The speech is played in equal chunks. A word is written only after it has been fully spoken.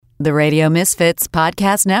the Radio Misfits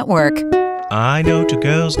Podcast Network. I know two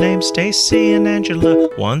girls named Stacy and Angela.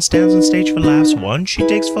 One stands on stage for laughs, one she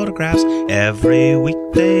takes photographs. Every week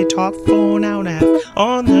they talk for an hour and a half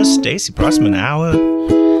on the Stacy Prussman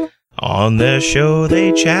Hour. On their show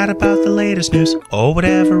they chat about the latest news, or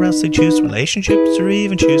whatever else they choose, relationships or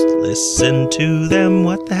even choose to listen to them.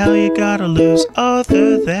 What the hell you gotta lose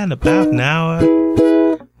other than about an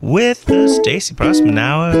hour with the Stacy Prussman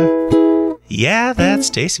Hour. Yeah, that's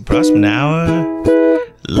Stacy Prussman Hour.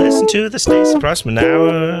 Listen to the Stacy Prussman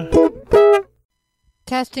Hour.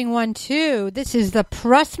 Testing 1, 2. This is the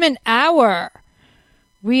Prussman Hour.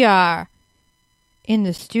 We are in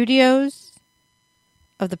the studios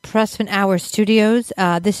of the Prussman Hour studios.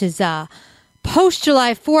 This is a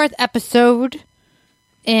post-July 4th episode.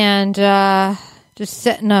 And just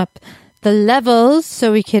setting up the levels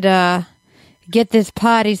so we could get this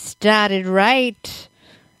party started right.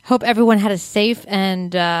 Hope everyone had a safe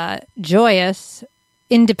and joyous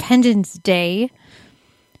Independence Day.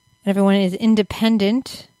 Everyone is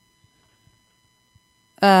independent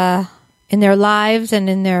in their lives and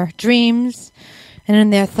in their dreams and in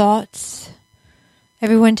their thoughts.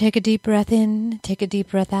 Everyone take a deep breath in, take a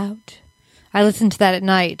deep breath out. I listen to that at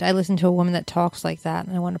night. I listen to a woman that talks like that,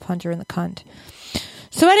 and I want to punch her in the cunt.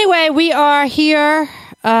 So anyway, we are here.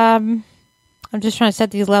 I'm just trying to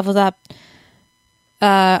set these levels up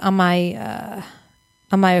on my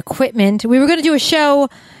equipment. We were going to do a show.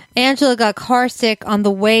 Angela got car sick on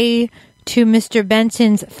the way to Mr.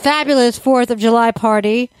 Benson's fabulous 4th of July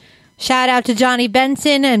party. Shout out to Johnny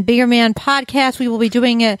Benson and Bigger Man Podcast. We will be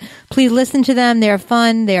doing it. Please listen to them. They're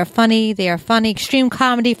fun. They are funny. They are funny. Extreme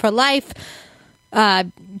comedy for life.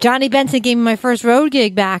 Johnny Benson gave me my first road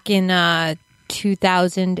gig back in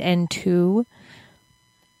 2002.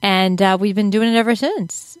 And we've been doing it ever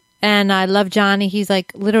since. And I love Johnny. He's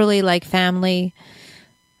like literally like family.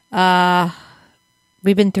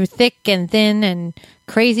 We've been through thick and thin and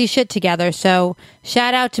crazy shit together. So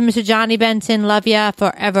shout out to Mr. Johnny Benson. Love ya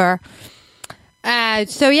forever.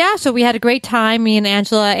 So we had a great time. Me and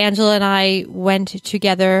Angela and I went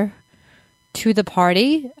together to the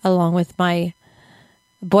party along with my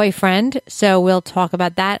boyfriend. So we'll talk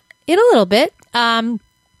about that in a little bit.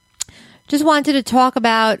 Just wanted to talk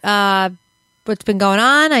about what's been going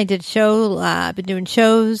on. I did show. I've been doing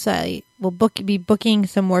shows. I will be booking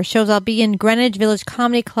some more shows. I'll be in Greenwich Village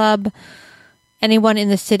Comedy Club. Anyone in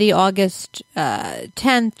the city, August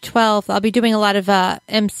 10th, 12th. I'll be doing a lot of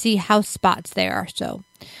MC house spots there. So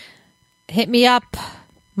hit me up,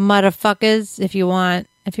 motherfuckers, if you want.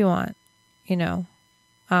 You know,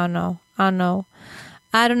 I don't know.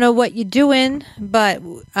 I don't know what you're doing, but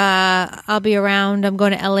I'll be around. I'm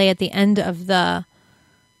going to LA at the end of the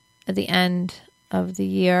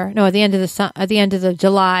year. No, at the end of the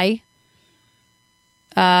July.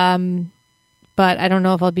 But I don't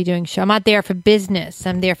know if I'll be doing show. I'm not there for business.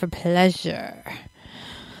 I'm there for pleasure.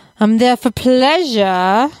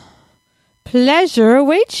 Pleasure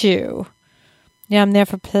awaits you. Yeah, I'm there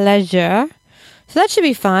for pleasure. So that should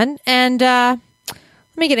be fun. And let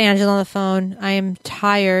me get Angela on the phone. I am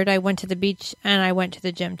tired. I went to the beach and I went to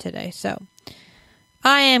the gym today. So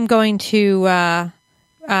I am going to...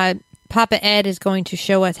 Papa Ed is going to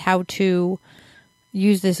show us how to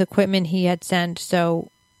use this equipment he had sent. So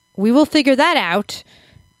we will figure that out.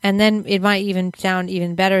 And then it might even sound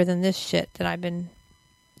even better than this shit that I've been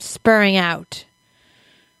spurring out.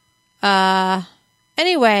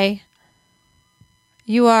 Anyway,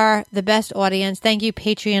 you are the best audience. Thank you,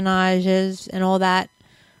 Patreonages and all that.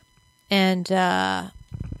 And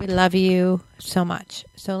we love you so much.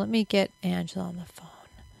 So let me get Angela on the phone.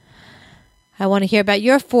 I want to hear about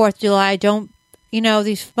your 4th of July. Don't,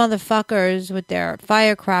 these motherfuckers with their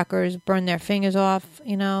firecrackers burn their fingers off.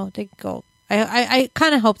 They go. I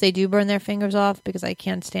kind of hope they do burn their fingers off because I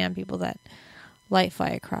can't stand people that light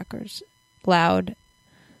firecrackers loud.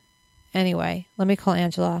 Anyway, let me call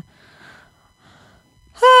Angela.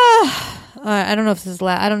 I don't know if this is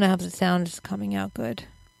loud. I don't know if the sound is coming out good.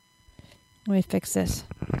 Let me fix this.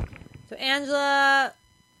 So, Angela,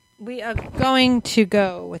 we are going to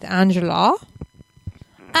go with Angela.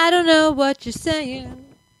 I don't know what you're saying.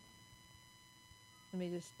 Let me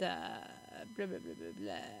just blah blah blah blah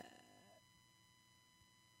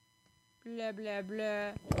blah blah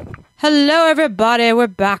blah. Hello, everybody. We're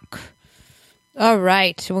back. All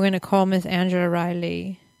right, we're gonna call Miss Angela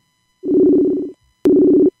Riley.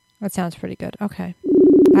 That sounds pretty good. Okay,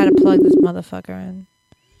 I had to plug this motherfucker in.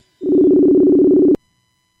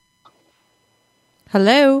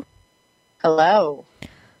 Hello. Hello.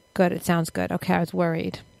 Good. It sounds good. Okay, I was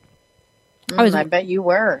worried. I bet you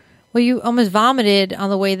were. Well, you almost vomited on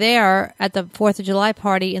the way there at the 4th of July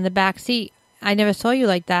party in the back seat. I never saw you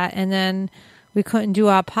like that. And then we couldn't do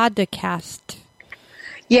our podcast.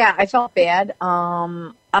 Yeah, I felt bad.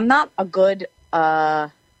 I'm not a good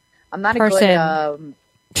person.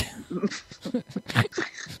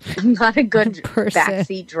 I'm not a good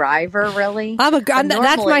backseat driver, really.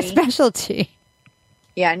 That's my specialty.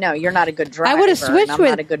 Yeah, no, you're not a good driver. I would have switched I'm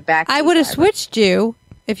not a good backseat I would have driver. switched you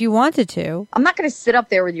if you wanted to. I'm not going to sit up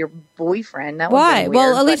there with your boyfriend. That Why? Would be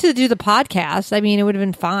weird, well, at least to do the podcast. I mean, it would have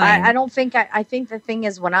been fine. I don't think. I think the thing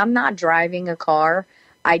is, when I'm not driving a car,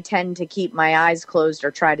 I tend to keep my eyes closed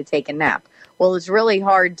or try to take a nap. Well, it's really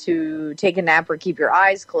hard to take a nap or keep your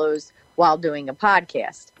eyes closed while doing a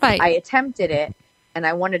podcast. Right. I attempted it, and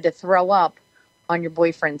I wanted to throw up on your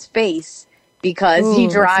boyfriend's face because he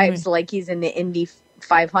drives like he's in the Indy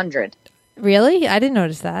 500. Really? I didn't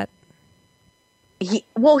notice that.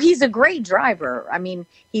 He's a great driver. I mean,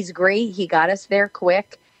 he's great. He got us there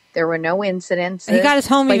quick. There were no incidents. He got us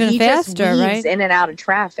home even faster, just weaves right? in and out of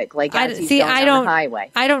traffic, like as he's going down the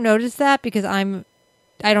highway. I don't notice that because I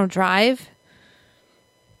don't drive.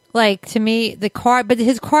 Like, to me, but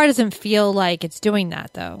his car doesn't feel like it's doing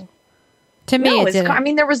that, though. To me, it didn't. I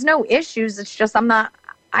mean, there was no issues. It's just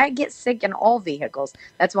I get sick in all vehicles.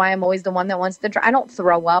 That's why I'm always the one that wants to drive. I don't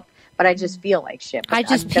throw up, but I just feel like shit. But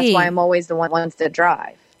pee. That's why I'm always the one that wants to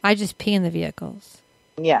drive. I just pee in the vehicles.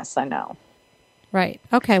 Yes, I know. Right.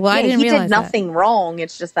 Okay. Well, I didn't realize that. He did nothing wrong.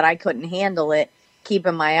 It's just that I couldn't handle it,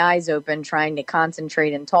 keeping my eyes open, trying to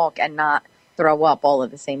concentrate and talk and not throw up all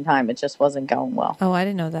at the same time. It just wasn't going well. Oh, I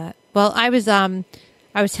didn't know that. Well, I was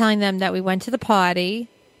telling them that we went to the party.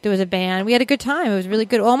 There was a band. We had a good time. It was really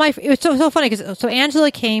good. It was so funny because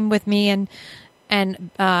Angela came with me and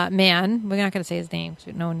man, we're not going to say his name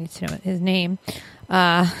because no one needs to know his name.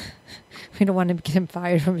 We don't want to get him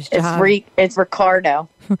fired from his job. It's Ricardo.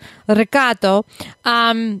 Ricardo.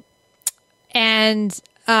 And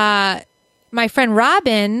my friend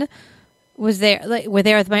Robin was there. We're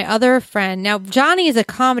there with my other friend. Now, Johnny is a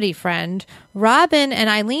comedy friend. Robin and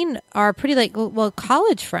Eileen are pretty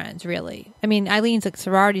college friends, really. I mean, Eileen's a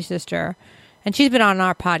sorority sister, and she's been on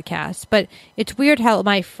our podcast. But it's weird how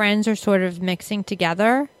my friends are sort of mixing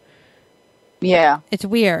together. Yeah. It's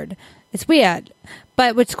weird.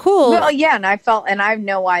 But what's cool... Well, yeah, and I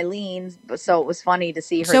know Eileen, so it was funny to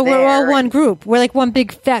see her So we're all one group. We're like one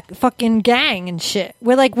big fat fucking gang and shit.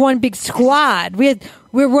 We're like one big squad. We had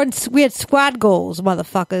squad goals,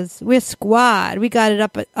 motherfuckers. We're squad. We got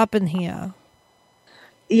it up in here.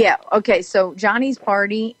 Yeah, okay, so Johnny's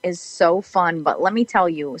party is so fun, but let me tell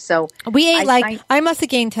you, so... We ate I must have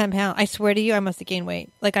gained 10 pounds. I swear to you, I must have gained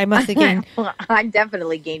weight. Like, I must have gained... I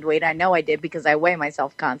definitely gained weight. I know I did because I weigh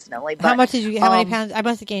myself constantly. But, how many pounds? I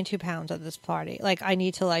must have gained 2 pounds at this party. Like, I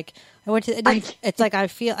need to, like... it's like I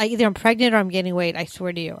feel... either I'm pregnant or I'm gaining weight. I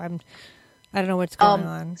swear to you. I don't know what's going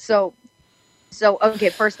on. So, okay,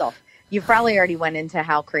 first off, you probably already went into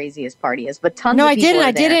how crazy his party is, but tons of people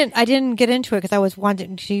I didn't get into it because I was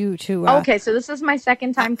wanting you to. Okay, so this is my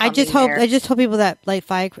second time coming I just told people that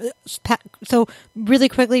so really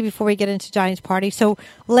quickly before we get into Johnny's party. So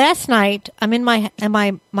last night I'm in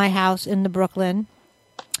my house in the Brooklyn,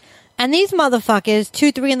 and these motherfuckers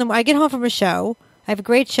 2-3 in the morning. I get home from a show. I have a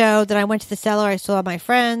great show. Then I went to the cellar. I saw my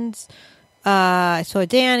friends. I saw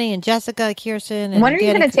Danny and Jessica, Kirsten. And when are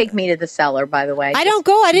you going to take me to the cellar, by the way? I didn't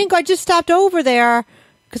go. I just stopped over there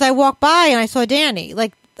because I walked by and I saw Danny.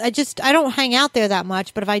 Like, I don't hang out there that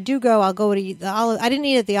much, but if I do go, I'll go to the Olive. I didn't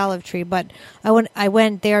eat at the Olive Tree, but I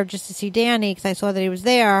went there just to see Danny because I saw that he was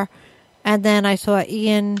there. And then I saw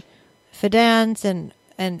Ian Fidance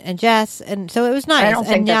and Jess, and so it was nice. I don't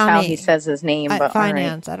think that's how he says his name, but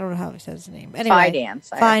Finance. Right. I don't know how he says his name. Anyway,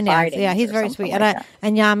 Finance. Yeah, he's very sweet. Like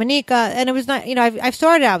and Yamanika, and it was not. I've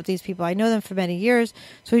started out with these people. I know them for many years.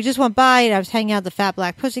 So we just went by, and I was hanging out with the Fat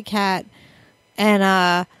Black Pussycat, and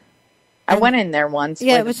I went in there once.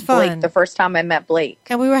 Yeah, it was fun. Blake, the first time I met Blake,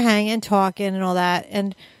 and we were hanging, talking, and all that,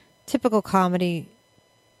 and typical comedy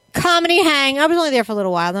hang. I was only there for a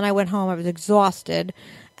little while. Then I went home. I was exhausted,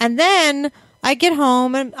 and then I get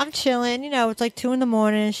home and I'm chilling. It's like 2 a.m.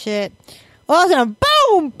 and shit. All of a sudden,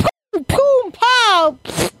 boom, boom, boom, pow,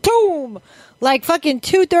 boom. Like fucking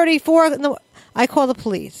 2:34. I call the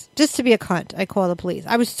police. Just to be a cunt, I call the police.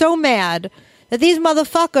 I was so mad that these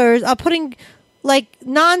motherfuckers are putting like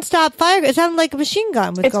nonstop fire. It sounded like a machine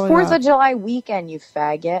gun was going off. It's 4th of July weekend, you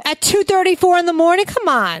faggot. At 2:34 in the morning? Come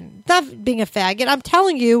on. Not being a faggot. I'm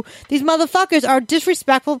telling you, these motherfuckers are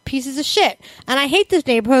disrespectful pieces of shit. And I hate this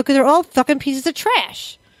neighborhood because they're all fucking pieces of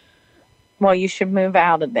trash. Well, you should move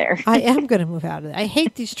out of there. I am going to move out of it. I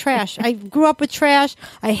hate these trash. I grew up with trash.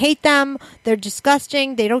 I hate them. They're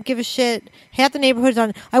disgusting. They don't give a shit. Half the neighborhood's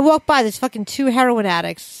on. I walk by, there's fucking 2 heroin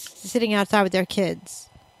addicts sitting outside with their kids.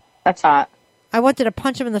 That's hot. I wanted to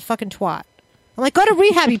punch them in the fucking twat. I'm like, go to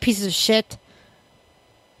rehab, you pieces of shit.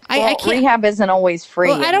 I can't. Rehab isn't always free.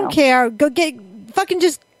 Well, I don't care. Go get fucking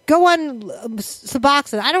just go on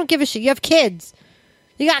Suboxone. I don't give a shit. You have kids.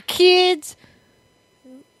 You got kids.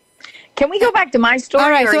 Can we go back to my story? All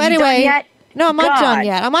right. Are So you anyway, done yet? no, I'm not done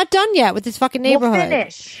yet. I'm not done yet with this fucking neighborhood. We'll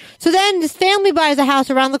finish. So then this family buys a house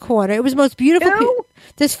around the corner. It was the most beautiful. Who?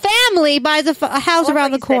 This family buys a house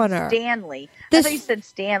around the corner. Stanley. This- I thought you said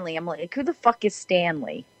Stanley. I'm like, who the fuck is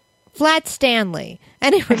Stanley? Flat Stanley.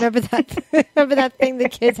 Anyway, remember that? Remember that thing the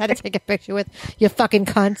kids had to take a picture with? You fucking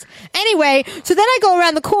cunts. Anyway, so then I go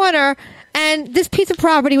around the corner, and this piece of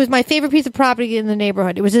property was my favorite piece of property in the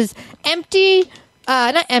neighborhood. It was this empty,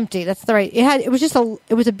 not empty. That's the right. It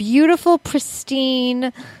was a beautiful,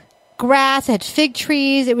 pristine grass. It had fig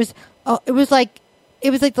trees. It was like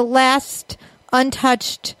the last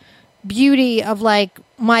untouched beauty of like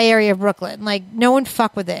my area of Brooklyn. Like no one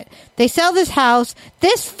fuck with it. They sell this house.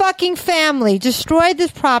 This fucking family destroyed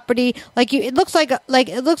this property. It looks like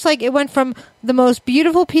it went from the most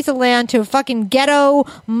beautiful piece of land to a fucking ghetto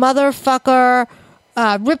motherfucker,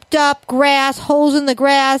 ripped up grass, holes in the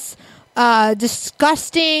grass,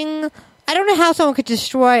 disgusting. I don't know how someone could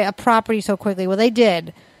destroy a property so quickly. Well, they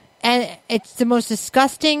did. And it's the most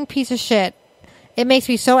disgusting piece of shit. It makes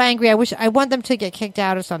me so angry. I want them to get kicked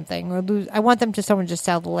out or something, or lose. I want them to someone just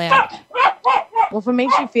sell the land. Well, if it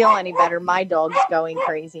makes you feel any better, my dog's going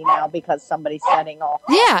crazy now because somebody's setting off.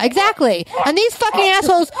 Yeah, exactly. And these fucking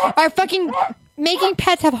assholes are fucking making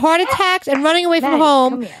pets have heart attacks and running away from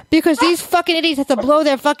home because these fucking idiots have to blow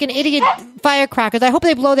their fucking idiot firecrackers. I hope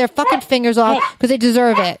they blow their fucking fingers off because they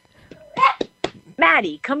deserve it.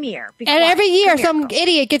 Maddie, come here. And every year, some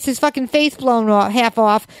idiot gets his fucking face blown off, half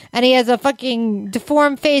off, and he has a fucking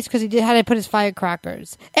deformed face because he had to put his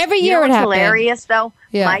firecrackers. Every year it happens. Hilarious though.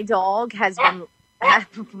 Yeah. My dog has been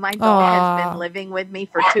living with me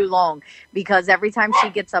for too long because every time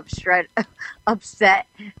she gets upset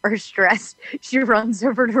or stressed, she runs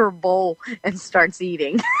over to her bowl and starts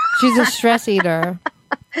eating. She's a stress eater.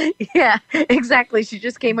 Yeah, exactly. She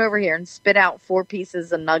just came over here and spit out 4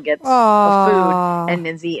 pieces of nuggets of food and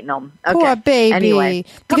is eating them. Okay. Poor baby. Anyway,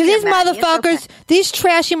 because these motherfuckers, these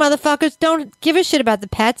trashy motherfuckers don't give a shit about the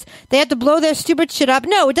pets. They have to blow their stupid shit up.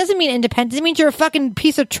 No, it doesn't mean independence. It means you're a fucking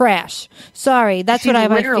piece of trash. Sorry, that's what I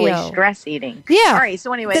might feel. Literally stress eating. Yeah. All right,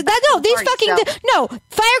 so anyway.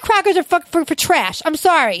 Firecrackers are for trash. I'm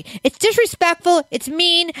sorry. It's disrespectful, it's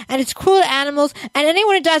mean, and it's cruel to animals, and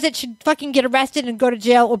anyone who does it should fucking get arrested and go to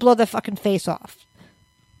jail or blow their fucking face off.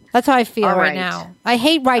 That's how I feel right now. I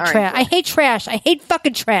hate trash. I hate trash. I hate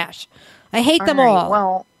fucking trash. I hate them all.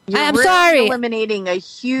 Well, I'm sorry. Eliminating a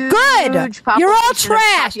huge You're all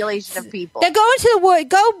trash. Population of people. Then go into the wood.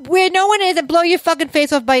 Go where no one is and blow your fucking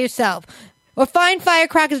face off by yourself. Or find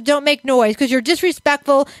firecrackers that don't make noise because you're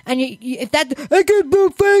disrespectful. And if that I can blow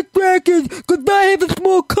firecrackers because I have a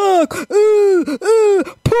small cock.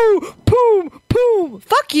 Boom, boom, boom.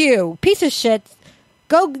 Fuck you, piece of shit.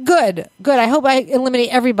 Go good. I hope I eliminate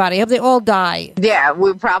everybody. I hope they all die. Yeah,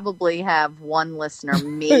 we probably have one listener,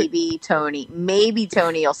 maybe Tony. Maybe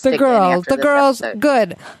Tony will stick in after the girls, episode.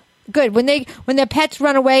 Good. When their pets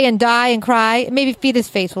run away and die and cry, maybe Fetus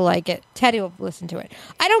Face will like it. Teddy will listen to it.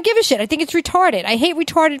 I don't give a shit. I think it's retarded. I hate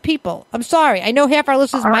retarded people. I'm sorry. I know half our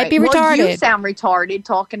listeners might be retarded. You sound retarded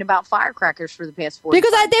talking about firecrackers for the past 4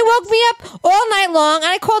 because they woke me up all night long and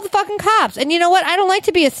I called the fucking cops. And you know what? I don't like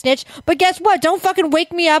to be a snitch, but guess what? Don't fucking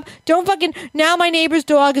wake me up. Now my neighbor's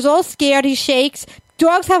dog is all scared. He shakes.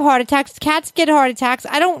 Dogs have heart attacks. Cats get heart attacks.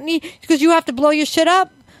 I don't need, because you have to blow your shit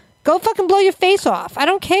up. Go fucking blow your face off. I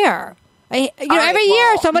don't care. Every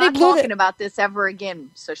year somebody blew. I'm not talking about this ever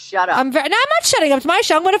again. So shut up. I'm not shutting up. It's my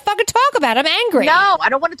show. I'm going to fucking talk about it. I'm angry. No, I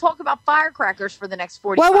don't want to talk about firecrackers for the next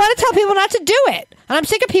 40. Well, I want to tell people not to do it, and I'm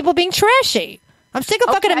sick of people being trashy. I'm sick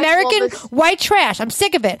of fucking American white trash. I'm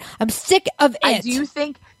sick of it. I'm sick of it. Do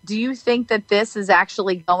you think that this is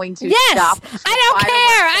actually going to I stop? don't care.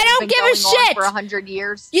 I don't give a shit. For 100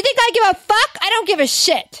 years. You think I give a fuck? I don't give a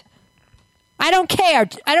shit. I don't care.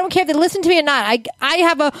 I don't care if they listen to me or not. I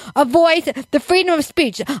have a voice, the freedom of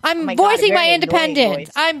speech. I'm voicing my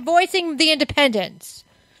independence. I'm voicing the independence.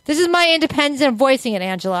 This is my independence and I'm voicing it,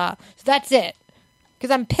 Angela. So that's it.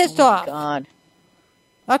 Because I'm pissed off. God.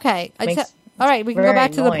 Okay. All right, we can go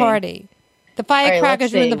back to the party. The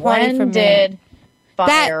firecrackers ruined the party for me.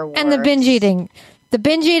 That and the binge eating. The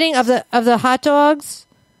binge eating of the hot dogs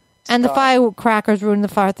And the firecrackers ruined the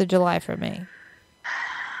 4th of July for me.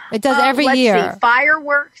 It does every year. See.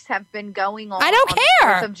 Fireworks have been going on. I don't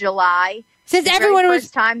care. 4th of July. Since the everyone was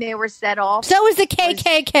first time they were set off. So was the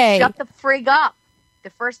KKK. Shut the frig up. The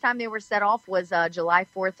first time they were set off was July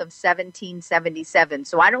 4th of 1777.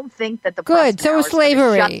 So I don't think that the Good. So was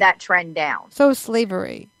slavery. Shut that trend down. So was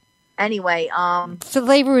slavery. Anyway,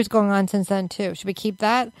 slavery was going on since then too. Should we keep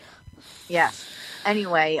that? Yes.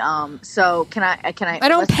 Anyway, so can I? I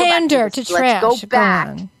don't pander to trash. Let's go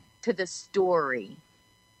back to the story.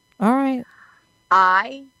 All right.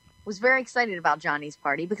 I was very excited about Johnny's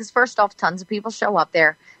party because first off, tons of people show up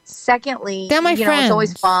there. Secondly, they're my friends. It's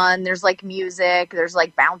always fun. There's like music, there's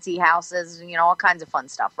like bouncy houses, all kinds of fun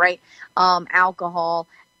stuff, right? Alcohol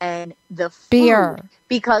and the food. Beer.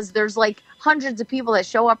 Because there's like hundreds of people that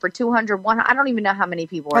show up, or 200, 100. I don't even know how many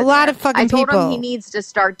people are there. A lot of fucking people. I told him he needs to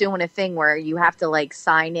start doing a thing where you have to like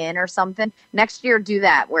sign in or something. Next year, do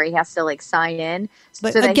that where he has to like sign in so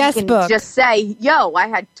that he can just say, yo, I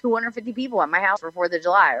had 250 people at my house for 4th of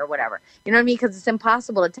July or whatever. You know what I mean? Because it's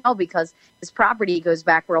impossible to tell because his property goes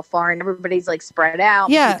back real far and everybody's like spread out.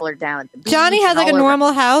 Yeah. People are down at the beach. Johnny has like a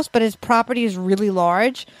normal house, but his property is really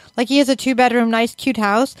large. Like he has a 2-bedroom, nice, cute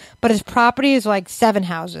house, but his property is like 7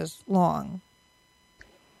 houses long.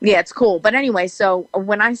 Yeah, it's cool. But anyway, so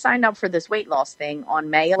when I signed up for this weight loss thing on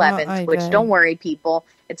May 11th, which don't worry, people,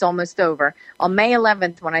 it's almost over. On May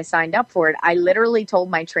 11th, when I signed up for it, I literally told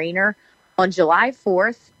my trainer on July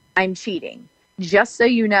 4th, I'm cheating. Just so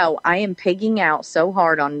you know, I am pigging out so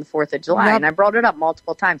hard on the 4th of July. Yep. And I brought it up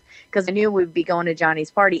multiple times because I knew we'd be going to Johnny's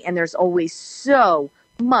party. And there's always so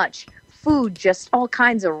much food, just all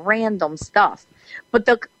kinds of random stuff. But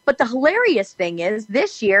the hilarious thing is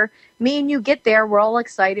this year, me and you get there, we're all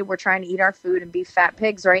excited. We're trying to eat our food and be fat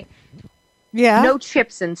pigs, right? Yeah. No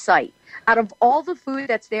chips in sight. Out of all the food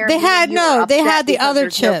that's there, they had the other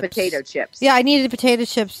chips. No potato chips. Yeah, I needed potato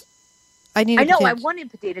chips. I wanted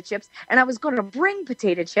potato chips, and I was going to bring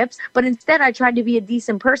potato chips, but instead I tried to be a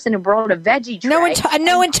decent person and brought a veggie tray.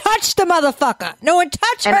 No one touched the motherfucker. No one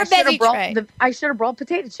touched her veggie tray. I should have brought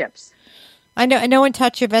potato chips. I know. No one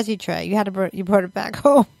touched your veggie tray. You brought it back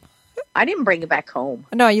home. I didn't bring it back home.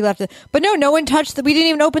 No, you left it. But no one touched we didn't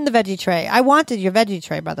even open the veggie tray. I wanted your veggie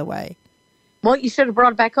tray, by the way. Well, you should have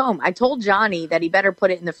brought it back home. I told Johnny that he better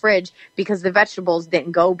put it in the fridge because the vegetables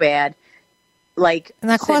didn't go bad, like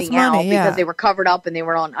and that sitting out because they were covered up and they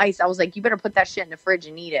were on ice. I was like, you better put that shit in the fridge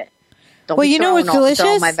and eat it. Don't well, you know what's delicious?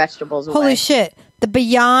 Throw my vegetables away. Holy shit. The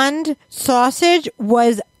Beyond sausage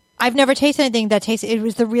was... I've never tasted anything that tasted... It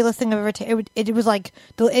was the realest thing I've ever tasted. It was like...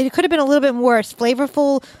 It could have been a little bit more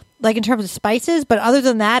flavorful, like in terms of spices, but other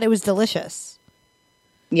than that, it was delicious.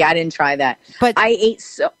 Yeah, I didn't try that. But I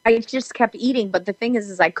just kept eating. But the thing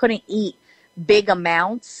is I couldn't eat big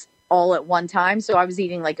amounts all at one time. So I was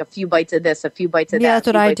eating like a few bites of this, a few bites of that. Yeah, that's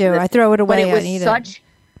what I do. I throw it away and eat it.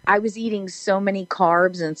 I was eating so many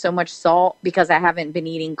carbs and so much salt because I haven't been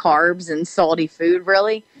eating carbs and salty food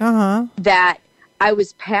really. That I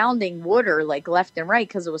was pounding water like left and right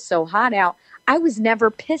because it was so hot out. I was never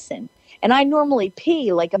pissing. And I normally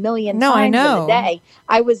pee like a million times in a day.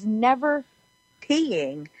 I was never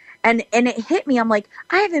peeing. And it hit me. I'm like,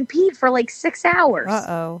 I haven't peed for like 6 hours.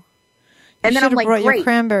 Uh-oh. And then I'm like, great. Your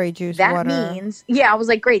cranberry juice that water. means, I was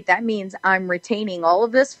like, great. That means I'm retaining all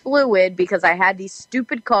of this fluid because I had these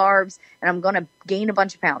stupid carbs and I'm going to gain a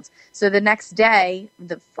bunch of pounds. So the next day,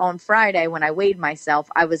 on Friday, when I weighed myself,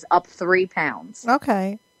 I was up 3 pounds.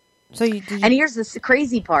 Okay. So and here's the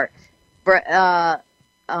crazy part. 4th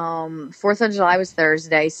of July was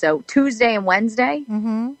Thursday. So Tuesday and Wednesday,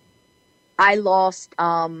 I lost...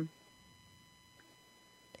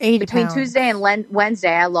 80 Between pounds. Tuesday and Wednesday,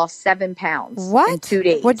 I lost 7 pounds. What? In 2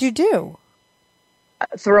 days. What'd you do?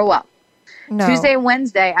 Throw up. No. Tuesday and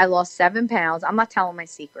Wednesday, I lost 7 pounds. I'm not telling my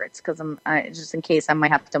secrets because I'm just in case I might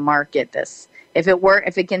have to market this. If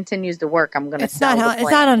it continues to work, I'm going to sell the It's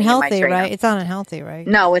not unhealthy, right? It's not unhealthy, right?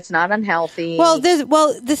 No, it's not unhealthy. Well,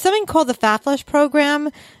 there's something called the Fat Flush program,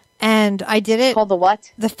 and I did it. Called the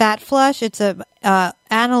what? The Fat Flush. It's Anna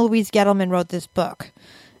Louise Gettleman wrote this book.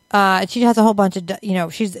 She has a whole bunch of,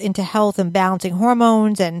 she's into health and balancing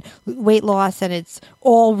hormones and weight loss, and it's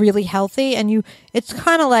all really healthy. And it's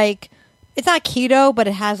kind of like, it's not keto, but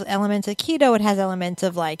it has elements of keto. It has elements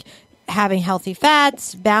of like having healthy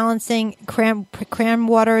fats, balancing. Cran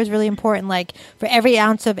water is really important. Like for every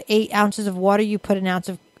ounce of 8 ounces of water, you put an ounce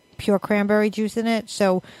of pure cranberry juice in it.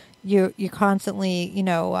 So you're constantly,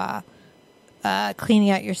 cleaning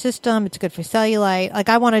out your system. It's good for cellulite. Like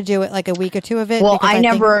I want to do it like a week or two of it. Well,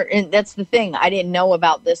 because and that's the thing. I didn't know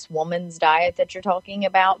about this woman's diet that you're talking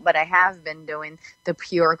about, but I have been doing the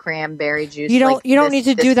pure cranberry juice. You don't need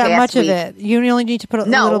to do that much of it. You only need to put a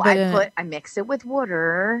little bit in it. I mix it with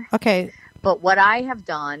water. Okay. But what I have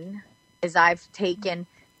done is I've taken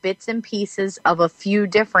bits and pieces of a few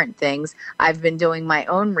different things. I've been doing my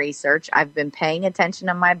own research. I've been paying attention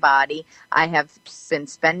to my body. I have been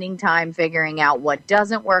spending time figuring out what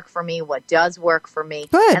doesn't work for me, what does work for me.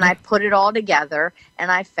 Good. And I put it all together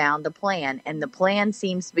and I found a plan. And the plan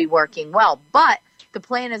seems to be working well. But the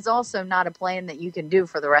plan is also not a plan that you can do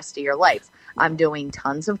for the rest of your life. I'm doing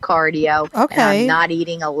tons of cardio. Okay. And I'm not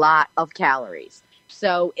eating a lot of calories.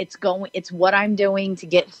 So it's what I'm doing to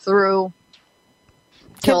get through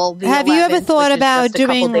till the Have you ever 11th, thought which is about just a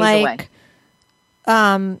couple doing days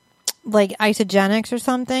away. like isogenics or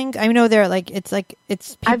something? I know they're like it's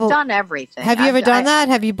people. I've done everything. Have you ever done that?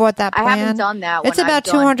 Have you bought that plan? I haven't done that. It's when about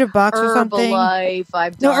I've done $200 or something. Herbalife.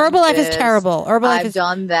 I've done Herbalife this. is terrible. Herbalife I've is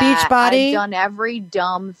done that. Beachbody. I've done every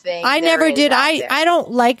dumb thing. I there never is did. out I there. I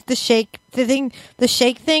don't like the shake. The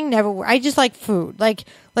shake thing never. I just like food. Like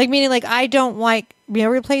meaning like I don't like meal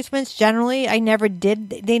replacements generally. I never did.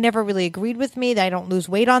 They never really agreed with me. That I don't lose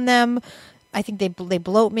weight on them. I think they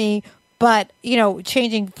bloat me. But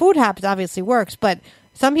changing food habits obviously works. But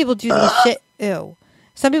some people do these Ew.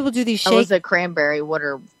 Some people do these shake. That was a cranberry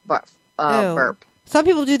water burp. Some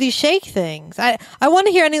people do these shake things. I want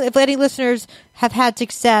to hear if any listeners have had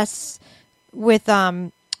success with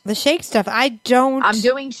the shake stuff. I don't. I'm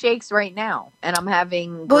doing shakes right now, and I'm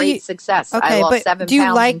having great success. Okay, I lost but 7 do you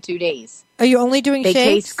pounds like- in 2 days. Are you only doing They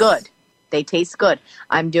shakes? taste good. They taste good.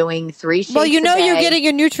 I'm doing 3 shakes. Well, a you're day. getting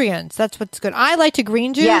your nutrients. That's what's good. I like to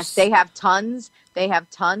green juice. Yes, they have tons. They have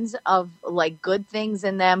tons of like good things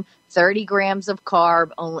in them. 30 grams of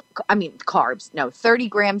carbs. No, 30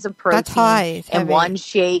 grams of protein. That's high. It's in heavy. one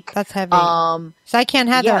shake. That's heavy. So I can't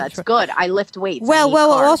have yeah, that. that's good. I lift weights. Well, I need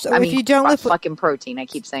carbs. also, if you don't lift fucking protein, I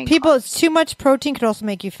keep saying people, carbs. too much protein could also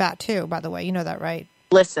make you fat too. By the way, you know that, right?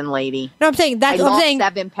 Listen, lady. No, I'm saying that's. I lost I'm saying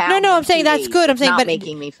 7 pounds. No, I'm in saying 2 that's days. good. I'm It's saying, not but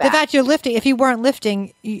making me the fat. fact you're lifting. If you weren't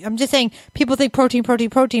lifting, I'm just saying people think protein,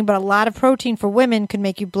 but a lot of protein for women could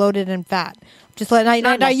make you bloated and fat. Just let not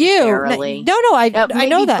you. necessarily. No, I know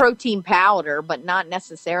Maybe that. protein powder, but not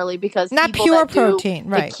necessarily because Not people pure that protein, do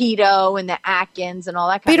right. The keto and the Atkins and all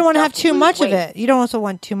that kind of stuff. But you don't want to have too lose much weight. of it. You don't also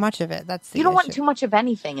want too much of it. That's the You don't want issue. too much of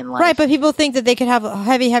anything in life. Right, but people think that they could have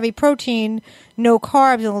heavy protein, no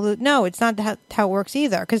carbs, and no, it's not how it works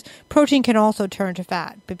either. Because protein can also turn to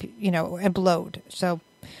fat, and bloat. So,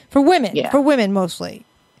 for women mostly,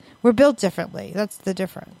 we're built differently. That's the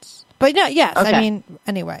difference. But no, yes, Okay. I mean,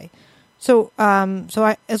 anyway. So,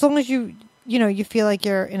 as long as you feel like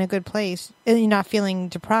you're in a good place and you're not feeling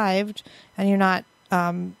deprived and you're not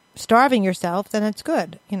starving yourself, then it's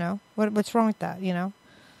good. What's wrong with that?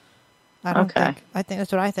 I don't think. I think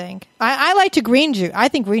that's what I think. I like to green juice. I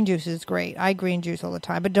think green juice is great. I green juice all the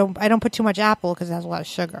time, but I don't put too much apple because it has a lot of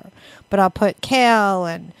sugar. But I'll put kale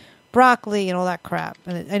and broccoli and all that crap.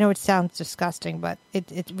 And I know it sounds disgusting, but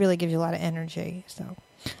it really gives you a lot of energy. So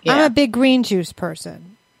Yeah. I'm a big green juice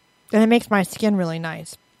person, and it makes my skin really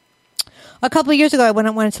nice. A couple of years ago, I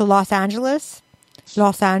went to Los Angeles. I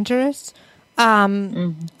was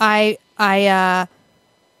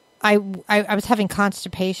having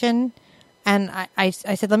constipation. And I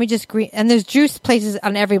said, let me just green. And there's juice places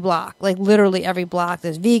on every block, like literally every block.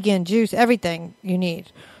 There's vegan juice, everything you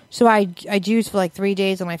need. So I juiced for like 3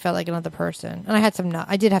 days, and I felt like another person. And I had some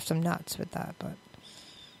I did have some nuts with that, but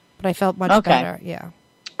I felt much better. Yeah.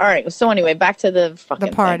 All right. So anyway, back to the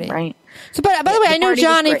fucking party, thing, right? So, by the way, I know party was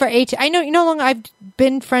Johnny great. for 18. I know how long I've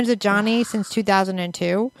been friends with Johnny since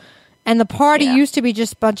 2002, and the party used to be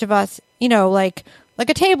just a bunch of us. Like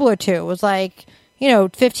a table or two. It was like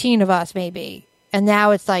 15 of us maybe, and now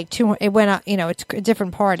it's like 2. It went up. It's a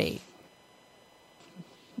different party.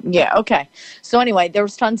 Yeah, okay. So anyway, there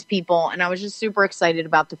was tons of people, and I was just super excited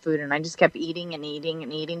about the food, and I just kept eating and eating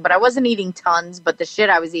and eating. But I wasn't eating tons, but the shit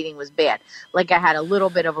I was eating was bad. Like I had a little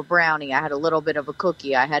bit of a brownie, I had a little bit of a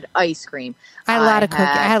cookie, I had ice cream. I had a lot of cookie.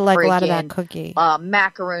 I had like a lot of that cookie.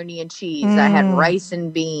 Macaroni and cheese. I had rice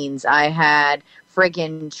and beans. I had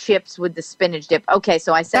friggin' chips with the spinach dip. Okay,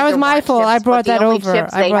 so I said that was there my weren't fault. chips, I brought but the that only over.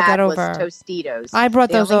 chips I they brought had that was over. Tostitos. I brought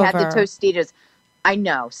they those only over. had the Tostitos. I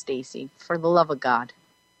know, Stacy. For the love of God.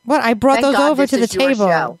 What? I brought Thank those God over this to the is your table.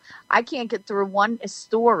 show. I can't get through one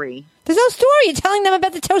story. There's no story. You're telling them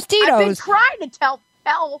about the Tostitos. I've been trying to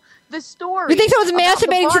tell the story. You think someone's about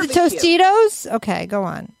masturbating to the barbecue. Tostitos? Okay, go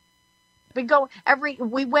on.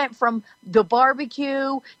 We went from the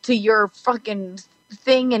barbecue to your fucking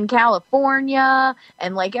thing in California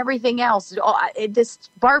and like everything else. This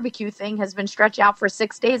barbecue thing has been stretched out for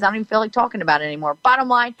 6 days. I don't even feel like talking about it anymore. Bottom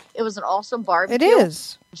line, it was an awesome barbecue. It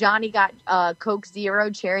is. Johnny got Coke Zero,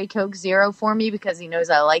 cherry Coke Zero for me because he knows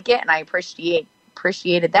I like it, and I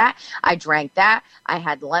appreciated that. I drank that. I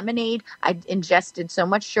had lemonade. I ingested so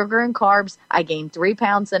much sugar and carbs. I gained 3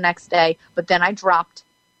 pounds the next day, but then I've dropped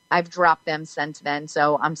them since then,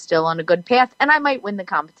 so I'm still on a good path, and I might win the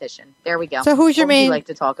competition. There we go. So who's your main? Like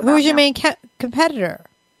to talk about who's your main competitor?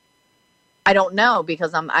 I don't know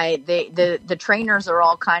because the trainers are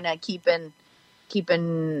all kind of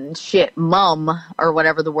keeping shit mum or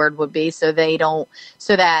whatever the word would be, so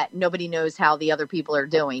that nobody knows how the other people are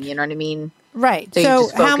doing. You know what I mean? Right. So you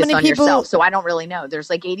just focus how many on people? yourself. So I don't really know. There's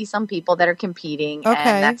like 80 some people that are competing, Okay.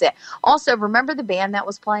 and that's it. Also, remember the band that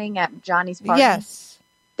was playing at Johnny's party? Yes.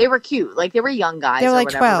 They were cute. Like, they were young guys. They were or like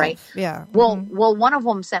whatever, 12. right? Yeah. Well, one of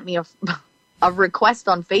them sent me a request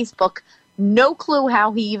on Facebook. No clue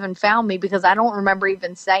how he even found me because I don't remember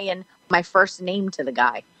even saying my first name to the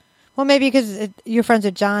guy. Well, maybe because you're friends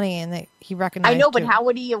with Johnny and he recognized I know, but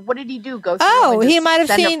you. what did he do? Go through and he just might have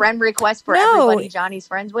send seen a friend request for everybody Johnny's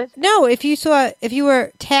friends with? No, if you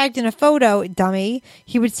were tagged in a photo, dummy,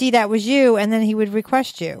 he would see that was you, and then he would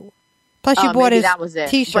request you. Plus, you bought his that was it.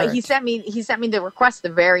 T-shirt. But he sent me the request the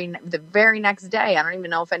very next day. I don't even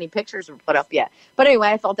know if any pictures were put up yet. But anyway,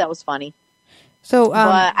 I thought that was funny. So,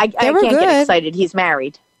 but I can't get excited. He's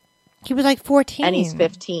married. He was like 14. And he's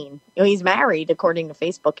 15. He's married, according to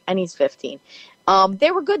Facebook, and he's 15.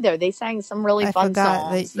 They were good, though. They sang some really fun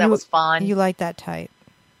songs. That was fun. You like that type.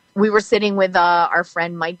 We were sitting with our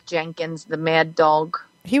friend Mike Jenkins, the Mad Dog.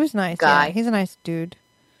 He was nice. Guy. Yeah, he's a nice dude.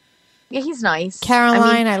 Yeah, he's nice.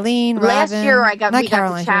 Caroline, Eileen, last Robin. year we got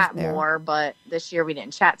Caroline, to chat more, but this year we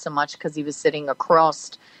didn't chat so much because he was sitting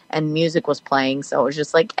across and music was playing. So it was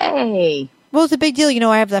just like, hey. Well, it's a big deal.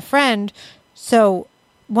 I have that friend. So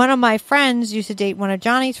one of my friends used to date one of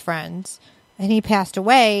Johnny's friends, and he passed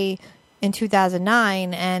away in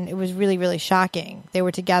 2009, and it was really, really shocking. They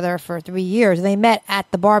were together for 3 years. They met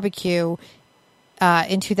at the barbecue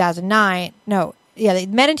in 2009. No, yeah, they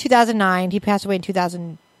met in 2009. He passed away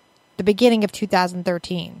in the beginning of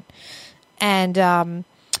 2013. And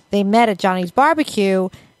they met at Johnny's barbecue,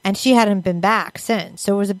 and she hadn't been back since.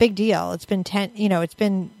 So it was a big deal. It's been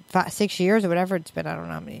 6 years or whatever it's been. I don't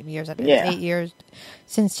know how many years. It's 8 years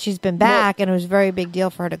since she's been back, and it was a very big deal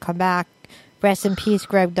for her to come back. Rest in peace,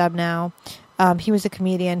 Greg Dubnow. He was a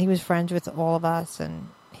comedian. He was friends with all of us, and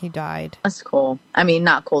he died. That's cool. I mean,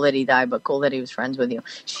 not cool that he died, but cool that he was friends with you.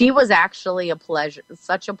 She was actually a pleasure,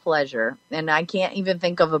 such a pleasure. And I can't even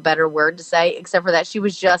think of a better word to say except for that she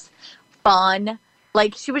was just fun.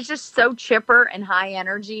 Like, she was just so chipper and high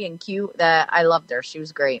energy and cute that I loved her. She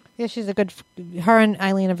was great. Yeah, she's a good... Her and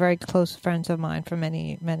Eileen are very close friends of mine for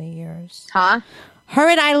many, many years. Huh? Her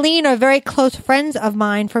and Eileen are very close friends of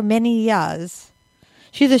mine for many years.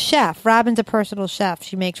 She's a chef. Robin's a personal chef.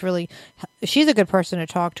 She's a good person to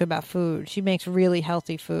talk to about food. She makes really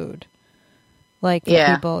healthy food. Like for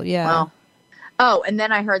people, yeah. Well, oh, and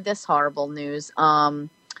then I heard this horrible news,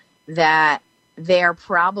 that they're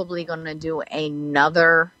probably going to do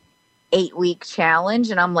another 8-week challenge.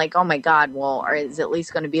 And I'm like, oh my God, well, or is it at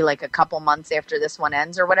least going to be like a couple months after this one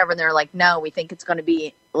ends or whatever? And they're like, no, we think it's going to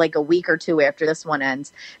be like a week or two after this one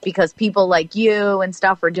ends because people like you and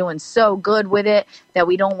stuff are doing so good with it that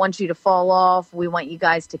we don't want you to fall off. We want you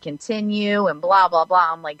guys to continue and blah, blah,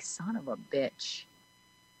 blah. I'm like, son of a bitch.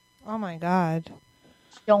 Oh my God.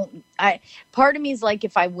 Part of me is like,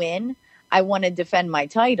 if I win, I want to defend my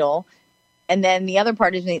title. And then the other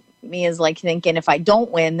part of me is like thinking if I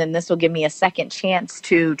don't win, then this will give me a second chance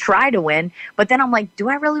to try to win. But then I'm like, do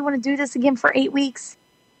I really want to do this again for 8 weeks?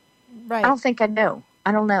 Right. I don't think I do.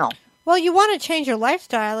 I don't know. Well, you want to change your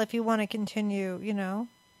lifestyle if you want to continue,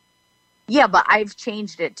 Yeah, but I've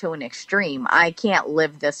changed it to an extreme. I can't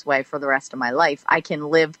live this way for the rest of my life. I can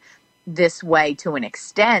live this way to an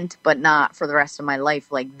extent, but not for the rest of my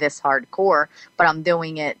life like this hardcore. But I'm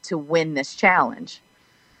doing it to win this challenge.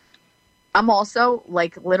 I'm also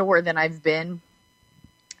like littler than I've been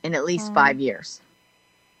in at least 5 years,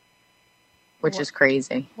 which is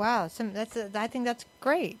crazy. Wow, I think that's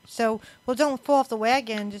great. So, well, don't fall off the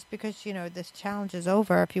wagon just because this challenge is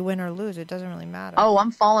over. If you win or lose, it doesn't really matter. Oh,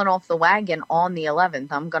 I'm falling off the wagon on the 11th.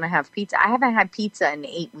 I'm gonna have pizza. I haven't had pizza in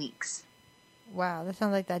 8 weeks. Wow, that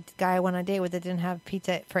sounds like that guy I went on a date with that didn't have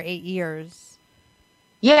pizza for 8 years.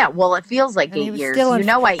 Yeah, well, it feels like 8 years. I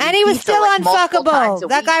eat and he was pizza, still like, unfuckable.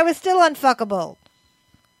 That guy was still unfuckable.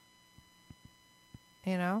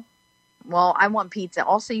 Well, I want pizza.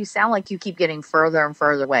 Also, you sound like you keep getting further and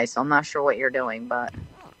further away, so I'm not sure what you're doing, but...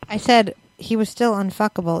 I said he was still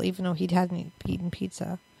unfuckable, even though he hadn't eaten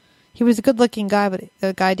pizza. He was a good-looking guy, but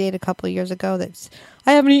the guy I dated a couple of years ago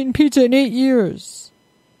I haven't eaten pizza in 8 years.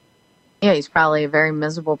 Yeah, he's probably a very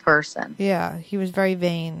miserable person. Yeah, he was very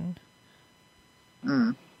vain.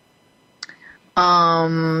 So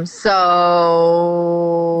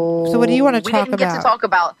what do you want to talk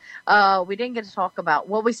about? We didn't get to talk about.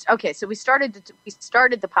 Well, so we started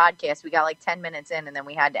the podcast. We got like 10 minutes in, and then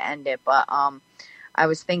we had to end it. But I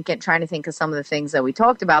was trying to think of some of the things that we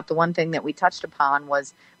talked about. The one thing that we touched upon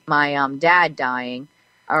was my dad dying,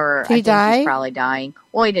 or Did he die? He's probably dying.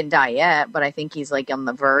 Well, he didn't die yet, but I think he's like on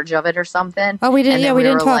the verge of it or something. Oh, we didn't. Yeah, we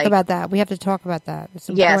didn't talk like, about that. We have to talk about that.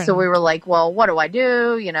 Yeah, so we were like, well, what do I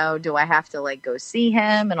do? You know, do I have to like go see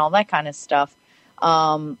him and all that kind of stuff?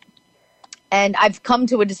 And I've come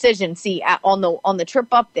to a decision. See, on the trip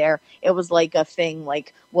up there, it was like a thing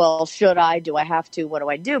like, well, should I? Do I have to? What do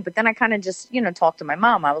I do? But then I kind of just, talked to my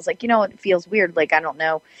mom. I was like, it feels weird. Like, I don't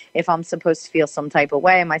know if I'm supposed to feel some type of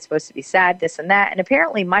way. Am I supposed to be sad? This and that. And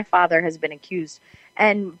apparently my father has been accused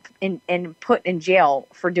and put in jail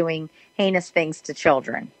for doing heinous things to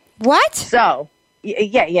children. What? So,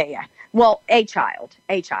 yeah. Well, a child.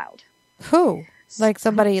 Who? Like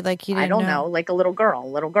somebody like you didn't I don't know, like a little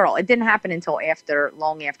girl. It didn't happen until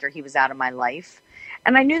long after he was out of my life.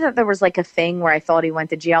 And I knew that there was like a thing where I thought he went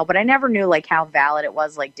to jail, but I never knew like how valid it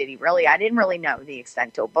was. Like, did he really? I didn't really know the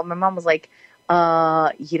extent to it. But my mom was like,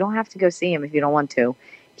 you don't have to go see him if you don't want to.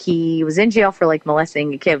 He was in jail for like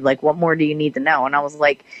molesting a kid. Like, what more do you need to know? And I was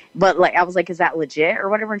like, is that legit or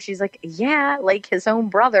whatever? And she's like, yeah, like his own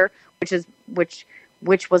brother,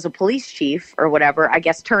 which was a police chief or whatever, I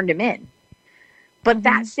guess turned him in. But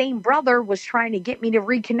that same brother was trying to get me to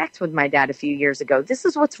reconnect with my dad a few years ago. This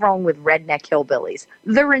is what's wrong with redneck hillbillies.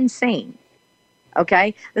 They're insane.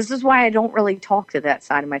 Okay? This is why I don't really talk to that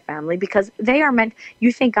side of my family, because they are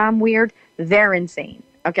you think I'm weird? They're insane.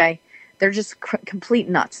 Okay? They're just complete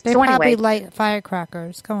nuts. They so probably anyway, light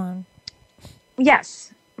firecrackers. Come on.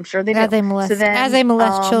 Yes. I'm sure they do. As they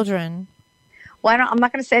molest children. Well, I'm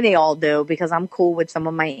not going to say they all do, because I'm cool with some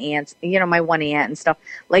of my aunts, my one aunt and stuff.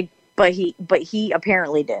 Like, But he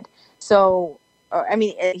apparently did. So,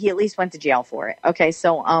 he at least went to jail for it. Okay,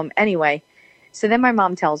 so anyway, so then my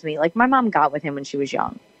mom tells me, like, my mom got with him when she was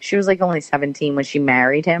young. She was like only 17 when she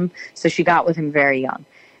married him, so she got with him very young.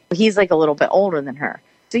 But he's like a little bit older than her.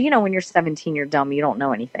 So, when you're 17, you're dumb, you don't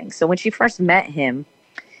know anything. So when she first met him,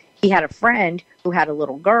 he had a friend who had a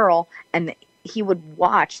little girl, and he would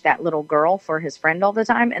watch that little girl for his friend all the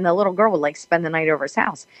time, and the little girl would like spend the night over his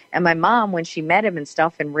house. And my mom, when she met him and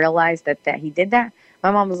stuff and realized that he did that,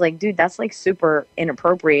 my mom was like, dude, that's like super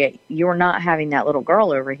inappropriate. You're not having that little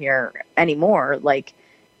girl over here anymore, like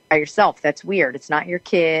by yourself. That's weird. It's not your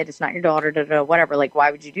kid. It's not your daughter, whatever. Like,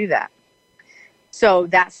 why would you do that? So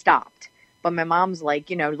that stopped. But my mom's like,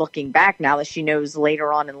 looking back now that she knows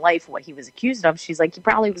later on in life what he was accused of, she's like, he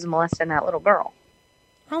probably was molesting that little girl.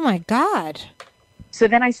 Oh, my God. So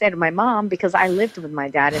then I said to my mom, because I lived with my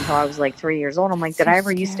dad until I was like 3 years old, I'm like, did I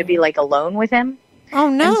ever used to be like alone with him? Oh,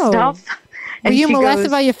 no. And stuff? Were you molested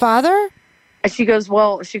by your father? She goes,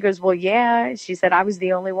 well, yeah. She said, I was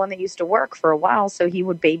the only one that used to work for a while, so he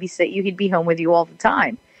would babysit you. He'd be home with you all the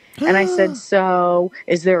time. And I said, so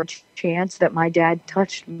is there a chance that my dad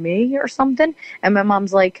touched me or something? And my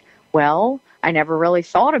mom's like, well, I never really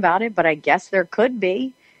thought about it, but I guess there could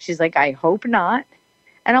be. She's like, I hope not.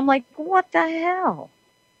 And I'm like, what the hell?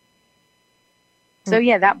 So,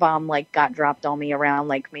 yeah, that bomb, like, got dropped on me around,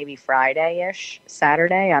 like, maybe Friday-ish,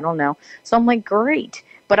 Saturday. I don't know. So I'm like, great.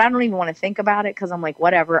 But I don't even want to think about it because I'm like,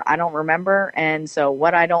 whatever. I don't remember. And so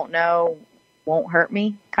what I don't know won't hurt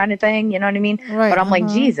me kind of thing. You know what I mean? Right, but I'm like,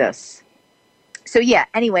 Jesus. So, yeah,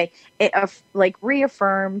 anyway, it, like,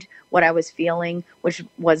 reaffirmed what I was feeling, which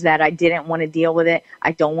was that I didn't want to deal with it.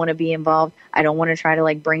 I don't want to be involved. I don't want to try to,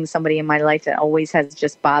 like, bring somebody in my life that always has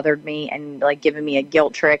just bothered me and, like, given me a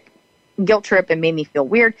guilt trip and made me feel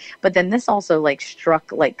weird. But then this also, like,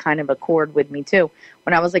 struck, like, kind of a chord with me, too.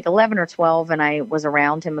 When I was, like, 11 or 12 and I was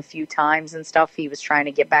around him a few times and stuff, he was trying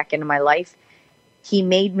to get back into my life. He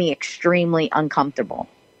made me extremely uncomfortable.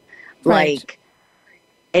 Right. Like,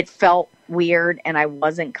 it felt weird and I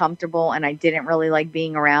wasn't comfortable and I didn't really like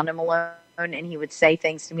being around him alone. And he would say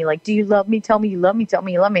things to me like, do you love me? Tell me you love me. Tell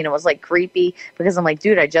me you love me. And it was like creepy because I'm like,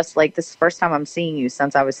 dude, I just like, this is the first time I'm seeing you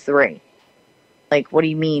since I was 3. Like, what do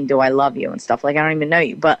you mean? Do I love you and stuff? Like, I don't even know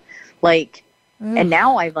you. But like, and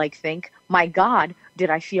now I like think, my God, did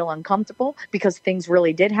I feel uncomfortable? Because things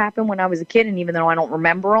really did happen when I was a kid. And even though I don't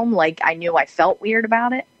remember them, like I knew I felt weird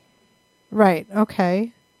about it. Right.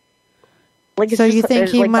 Okay. Like, it's So you just, think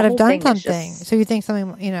he like, the might have whole done thing is something? just- So you think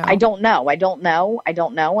something, you know? I don't know.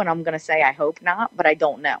 And I'm going to say I hope not, but I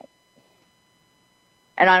don't know.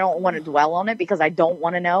 And I don't want to dwell on it because I don't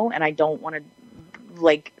want to know, and I don't want to,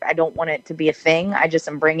 like, I don't want it to be a thing. I just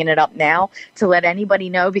am bringing it up now to let anybody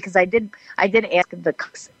know, because I did ask the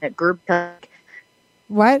group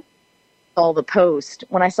What? saw the post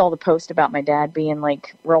when I saw the post about my dad being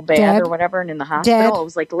like real bad Dead? or whatever, and in the hospital. Dead? It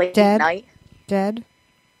was like late Dead? night. Dead?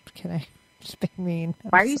 Can I just being mean?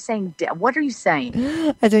 Why are you saying dead? What are you saying?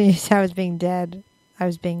 I thought you said I was being dead. I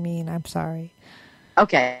was being mean. I'm sorry.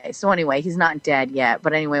 Okay, so anyway, he's not dead yet.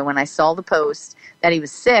 But anyway, when I saw the post that he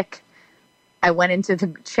was sick, I went into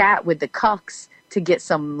the chat with the cucks to get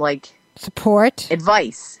some, like, Support.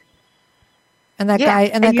 advice. And that Yeah, guy,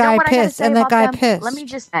 and that you know guy what I gotta pissed, say and that about guy them? pissed. Let me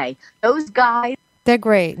just say, those guys, They're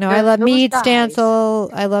great. No, I those love Mead, guys, Stancil.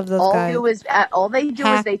 I love those guys. all they do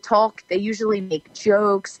Hack. is they talk. They usually make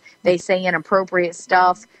jokes. They say inappropriate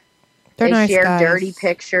stuff. They're They nice share guys. dirty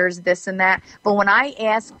pictures, this and that. But when I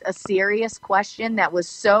asked a serious question that was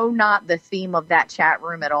so not the theme of that chat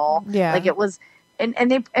room at all, Yeah. like it was, and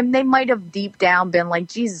they might have deep down been like,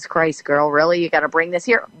 Jesus Christ, girl, really? You got to bring this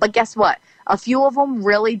here? But guess what? A few of them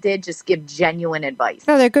really did just give genuine advice.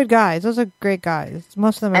 No, they're good guys. Those are great guys.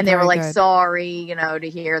 Most of them are And they were very like, good. sorry, to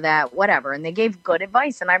hear that, whatever. And they gave good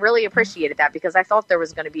advice. And I really appreciated that, because I thought there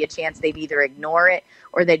was going to be a chance they'd either ignore it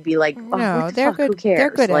or they'd be like, oh, No, what the they're fuck? good. Who cares? They're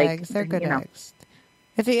good Like, eggs. They're good you know. eggs.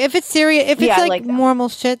 If it's serious, if it's Yeah, like like, normal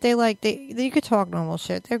shit, they you could talk normal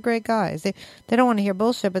shit. They're great guys. They don't want to hear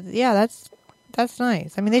bullshit, but yeah, that's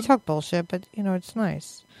nice. I mean, they talk bullshit, but it's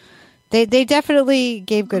nice. They definitely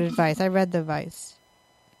gave good advice. I read the advice.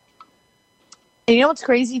 And you know what's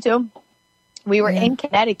crazy too? We were Yeah. in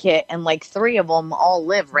Connecticut, and like 3 of them all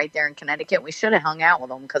live right there in Connecticut. We should have hung out with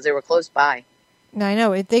them because they were close by. No, I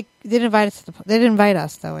know. They didn't invite us. They didn't invite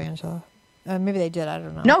us though, Angela. Maybe they did. I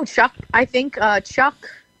don't know. No, Chuck. I think Chuck,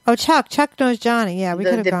 Oh, Chuck knows Johnny. Yeah, we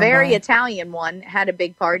could have the gone very by. Italian one, had a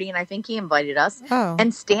big party, and I think he invited us. Oh.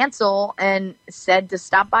 And Stancil and said to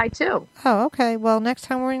stop by too. Oh, okay. Well, next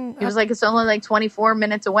time we're in. He was like, it's only like 24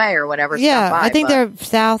 minutes away or whatever. yeah, stop by, I think but- they're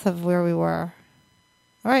south of where we were.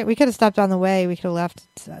 All right, we could have stopped on the way. We could have left,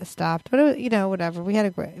 stopped, but it was, whatever. We had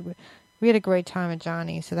a great time at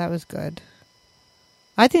Johnny's, so that was good.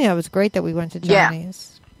 I think that was great that we went to Yeah.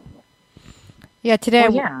 Johnny's. Yeah, today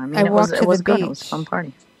Well, yeah, I mean, I it was walked to the good. beach. It was a fun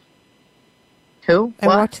party. Who? I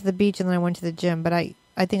What? walked to the beach and then I went to the gym, but I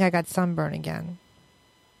think I got sunburn again.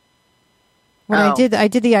 When I Oh. did the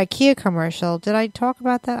IKEA commercial, did I talk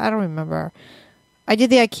about that? I don't remember. I did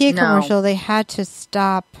the IKEA No. commercial. They had to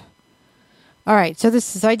stop. All right, so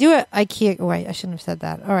I do an IKEA. Wait, I shouldn't have said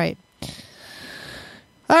that. All right.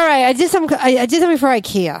 I did something for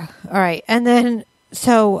IKEA. All right, and then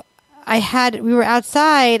so we were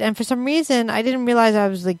outside, and for some reason I didn't realize I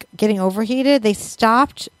was like getting overheated. They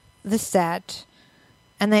stopped the set,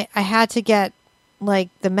 and I had to get like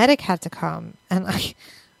the medic had to come, and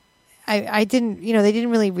I didn't they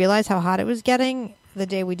didn't really realize how hot it was getting the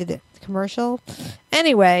day we did the commercial.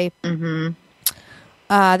 Anyway,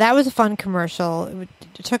 that was a fun commercial. It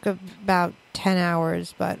took about 10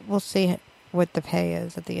 hours, but we'll see what the pay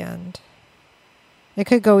is at the end. It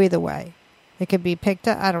could go either way. It could be picked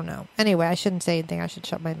up. I don't know. Anyway, I shouldn't say anything. I should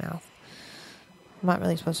shut my mouth. I'm not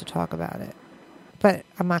really supposed to talk about it. But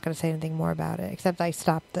I'm not going to say anything more about it, except I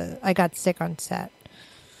got sick on set.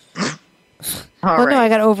 All No, I right.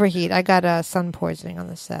 got overheat. I got sun poisoning on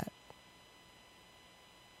the set,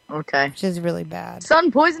 Okay. which is really bad.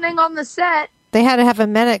 Sun poisoning on the set. They had to have a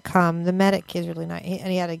medic come. The medic is really nice,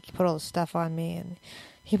 and he had to put all the stuff on me, and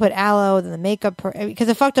he put aloe and the makeup because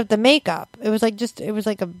it fucked up the makeup. It was a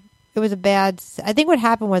bad. I think what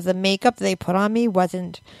happened was the makeup that they put on me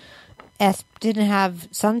didn't have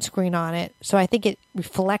sunscreen on it, so I think it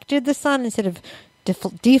reflected the sun instead of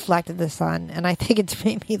deflected the sun, and I think it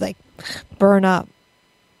made me like burn up.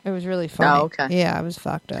 It was really funny. Oh, okay. Yeah, I was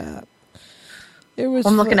fucked up. It was.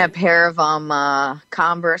 I'm looking at a pair of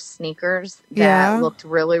Converse sneakers that Yeah. looked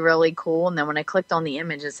really, really cool. And then when I clicked on the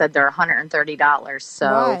image, it said they're $130.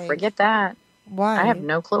 So Why? forget that. Why? I have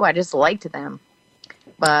no clue. I just liked them.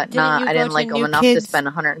 But Didn't you I go didn't to like them New enough Kids? to spend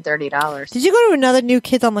 $130. Did you go to another New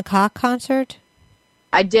Kids on the Cock concert?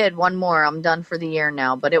 I did one more. I'm done for the year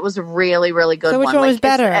now, but it was a really, really good So which one. one was Like,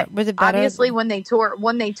 better? it's- Was it better? Obviously, when they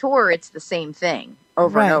tour, it's the same thing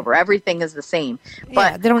over Right. and over. Everything is the same. Yeah,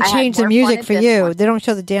 But they don't I had change the more music fun for at this you. one. They don't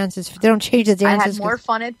show the dances. They don't change the I dances. had more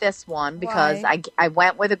fun at this one because Why? I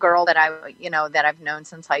went with a girl that that I've known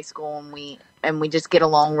since high school, and we just get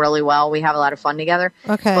along really well. We have a lot of fun together.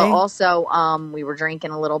 Okay. But also, we were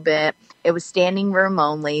drinking a little bit. It was standing room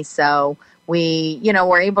only, so we,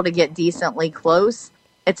 were able to get decently close.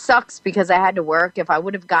 It sucks because I had to work. If I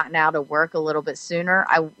would have gotten out of work a little bit sooner,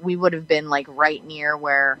 we would have been like right near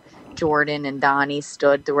where Jordan and Donnie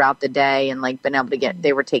stood throughout the day, and like been able to get.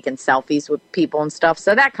 They were taking selfies with people and stuff.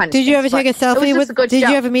 So that kind of. Did you ever take a selfie with? Did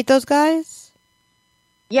you ever meet those guys?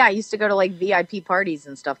 Yeah, I used to go to like VIP parties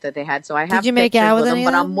and stuff that they had. So I have. Did you make out with them? any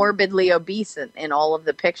But of I'm them? morbidly obese in all of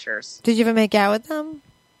the pictures. Did you ever make out with them?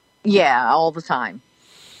 Yeah, all the time.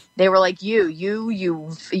 They were like,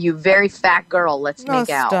 you very fat girl. Let's make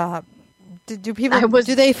out. Stop. Do people? I was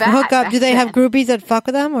Do they fat hook up? back Do they have then. groupies that fuck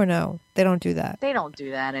with them or no? They don't do that. They don't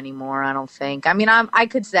do that anymore, I don't think. I mean, I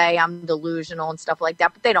could say I'm delusional and stuff like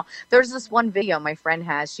that, but they don't. There's this one video my friend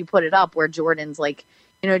has. She put it up where Jordan's like,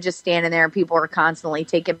 just standing there and people are constantly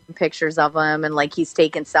taking pictures of him and like he's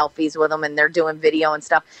taking selfies with them and they're doing video and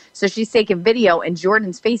stuff. So she's taking video and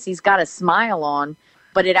Jordan's face, he's got a smile on,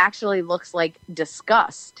 but it actually looks like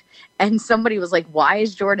disgust. And somebody was like, why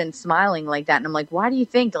is Jordan smiling like that? And I'm like, why do you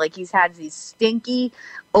think? Like, he's had these stinky,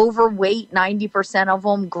 overweight, 90% of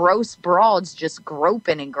them, gross broads just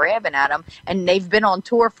groping and grabbing at him. And they've been on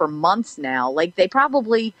tour for months now. Like, they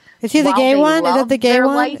probably... Is he the while gay they one? Is that love the gay their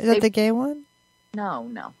one? life, Is that they- the gay one?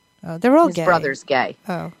 No. Oh, they're all His gay. brother's gay.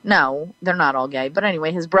 Oh. No, they're not all gay. But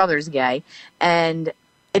anyway, his brother's gay. And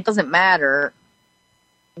it doesn't matter.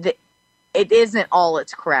 It isn't all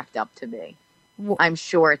it's cracked up to be. I'm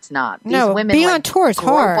sure it's not. These No, women, being like, on tour is grope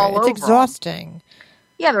hard. all It's over 'em. exhausting.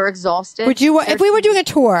 Yeah, they're exhausted. Would you, if we were doing a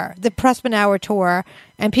tour, the Prussman Hour tour,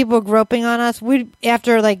 and people were groping on us,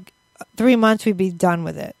 after like 3 months, we'd be done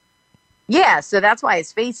with it. Yeah, so that's why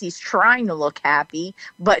his face, he's trying to look happy,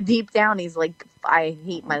 but deep down he's like, I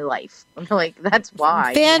hate my life. I'm like, that's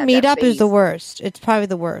why. Fan he had that meetup is the face. worst. It's probably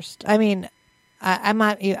the worst. I mean, I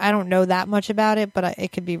don't know that much about it, but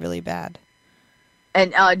it could be really bad.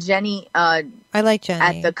 And Jenny, I like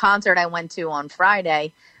Jenny. at the concert I went to on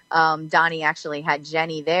Friday, Donnie actually had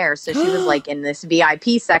Jenny there. So she was like in this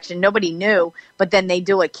VIP section. Nobody knew, but then they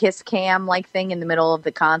do a kiss cam like thing in the middle of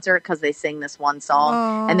the concert because they sing this one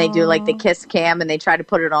song. And they do like the kiss cam and they try to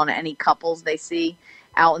put it on any couples they see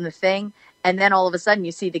out in the thing. And then all of a sudden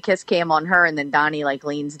you see the kiss cam on her and then Donnie like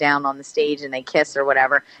leans down on the stage and they kiss or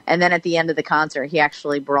whatever. And then at the end of the concert, he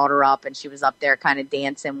actually brought her up and she was up there kind of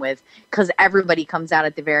dancing with, because everybody comes out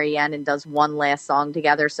at the very end and does one last song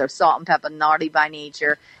together. So Salt and Pepper, Naughty by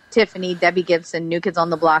Nature, Tiffany, Debbie Gibson, New Kids on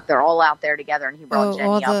the Block, they're all out there together and he brought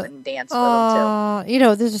Jenny up and danced with them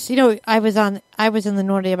too. There's I was in the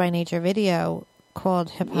Naughty by Nature video called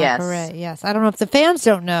Hip Hop Yes. Hooray. Yes. I don't know if the fans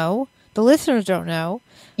don't know, the listeners don't know.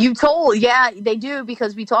 Yeah, they do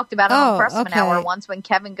because we talked about it on Prussman okay. Hour once when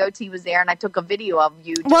Kevin Goatee was there and I took a video of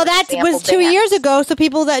you. Well, doing that sample was 2 dance. years ago, so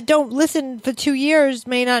people that don't listen for 2 years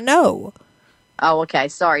may not know. Oh, okay.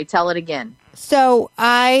 Sorry. Tell it again. So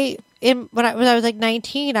when I was like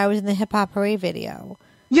 19, I was in the Hip Hop Hooray video.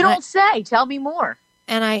 You don't say. Tell me more.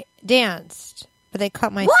 And I danced, but they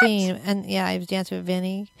cut my What? scene. And yeah, I was dancing with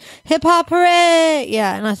Vinny. Hip Hop Hooray!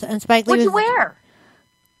 Yeah, and Spike Lee What'd was you wear?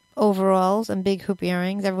 overalls and big hoop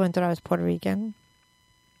earrings. Everyone thought I was Puerto Rican.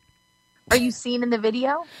 Are you seen in the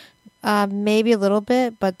video? Maybe a little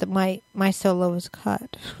bit, but my solo was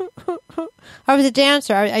cut. I was a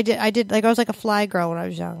dancer. I did like I was like a fly girl when I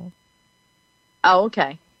was young. Oh,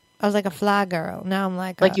 okay. I was like a fly girl. Now I'm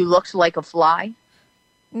like Like you looked like a fly?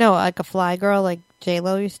 No, like a fly girl, like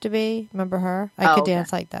J-Lo used to be. Remember her? I could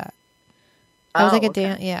dance like that. I was like a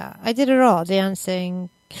dance. Yeah, I did it all: dancing,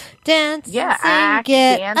 Yeah, act,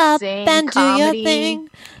 get dancing, up and comedy, do your thing.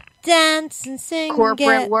 Dance and sing, corporate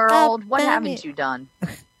get world. up What and haven't you done?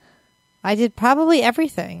 I did probably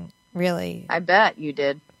everything. Really, I bet you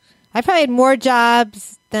did. I probably had more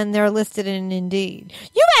jobs than they're listed in Indeed.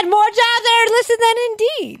 You had more jobs that are listed than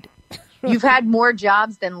Indeed. You've had more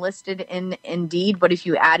jobs than listed in Indeed, but if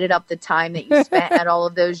you added up the time that you spent at all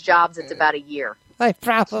of those jobs, it's about a year. I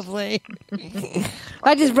probably.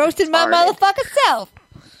 I just roasted my Retarded. motherfucking self.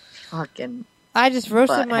 Fucking I just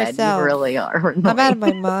roasted butthead, myself. You really are. I'm out of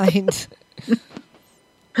my mind.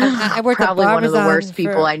 I worked Probably at one of the Barbizon worst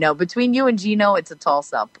people for- I know. Between you and Gino, it's a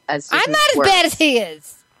toss-up. I'm not as bad as he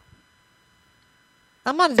is.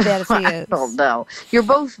 I'm not as bad as he I is. don't know. You're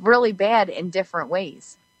both really bad in different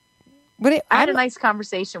ways. I had a nice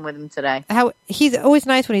conversation with him today. How he's always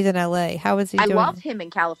nice when he's in LA. How is he doing? I love him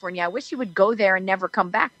in California. I wish he would go there and never come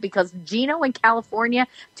back, because Gino in California,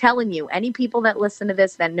 telling you, any people that listen to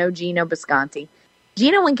this that know Gino Bisconti,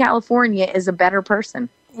 Gino in California is a better person.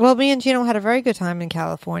 Well, me and Gino had a very good time in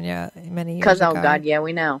California many years ago. Oh God, yeah,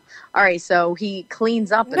 we know. All right, so he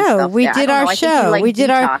cleans up and stuff. No, we did our show. We did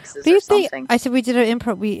our. Something. I said we did an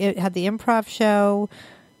improv. We had the improv show.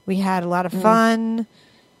 We had a lot of fun.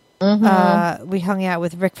 We hung out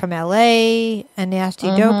with Rick from LA and Nasty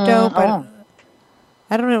Dope Dope.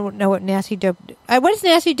 I don't know what Nasty Dope. What is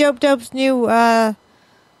Nasty Dope Dope's new Twitter?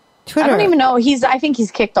 I don't even know. I think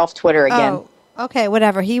he's kicked off Twitter again. Oh, okay,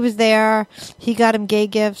 whatever. He was there. He got him gay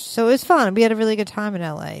gifts, so it was fun. We had a really good time in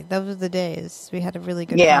LA. Those were the days. We had a really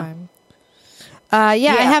good time. I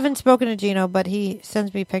haven't spoken to Gino, but he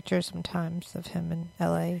sends me pictures sometimes of him in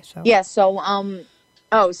LA. So yeah. So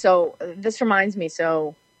so this reminds me.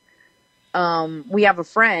 So we have a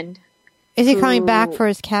friend. Is he coming back for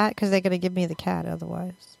his cat? Because they're going to give me the cat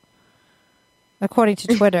otherwise. According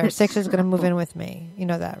to Twitter, Six is going to move in with me. You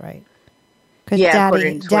know that, right? Because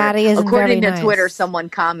Daddy isn't according very to Twitter, someone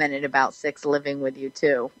commented about Six living with you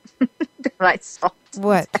too. That I saw.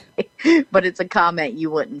 What? But it's a comment you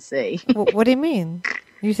wouldn't see. What do you mean?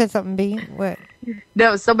 You said something, B? What?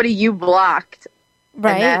 No, somebody you blocked.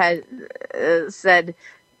 Right. And that had said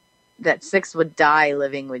that Six would die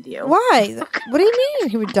living with you. Why? What do you mean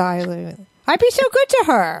he would die living with you? I'd be so good to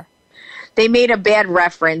her. They made a bad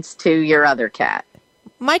reference to your other cat.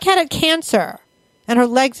 My cat had cancer, and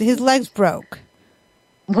his legs broke.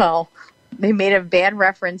 Well, they made a bad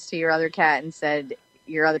reference to your other cat and said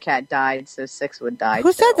your other cat died, so Six would die.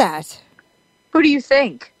 Who said that? Who do you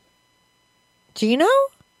think? Gino?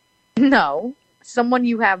 No, someone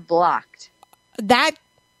you have blocked. That?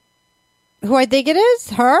 Who I think it is?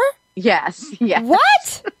 Her? Yes.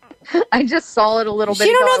 What? I just saw it a little bit.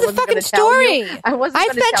 You don't know the fucking story. I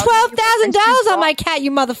spent $12,000 on my cat, you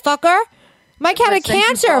motherfucker. My cat had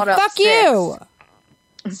cancer. Fuck you.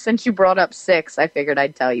 Since you brought up Six, I figured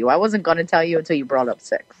I'd tell you. I wasn't going to tell you until you brought up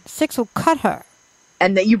Six. Six will cut her.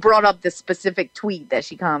 And that you brought up the specific tweet that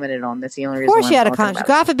she commented on. That's the only reason. Of course she had a comment.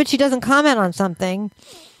 God forbid she doesn't comment on something.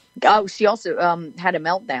 Oh, she also had a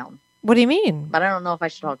meltdown. What do you mean? But I don't know if I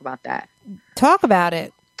should talk about that. Talk about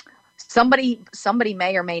it. Somebody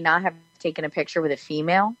may or may not have taken a picture with a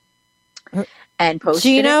female and posted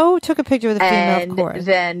Gino took a picture with a female, of course.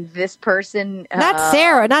 Then this person...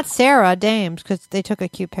 Not Sarah Dames, because they took a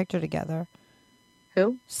cute picture together.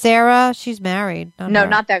 Who? Sarah, she's married. No,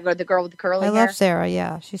 not that girl. The girl with the curly hair. I love Sarah,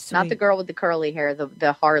 yeah. She's sweet. Not the girl with the curly hair,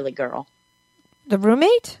 the Harley girl. The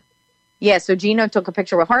roommate? Yeah, so Gino took a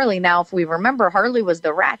picture with Harley. Now, if we remember, Harley was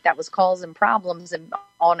the rat that was causing problems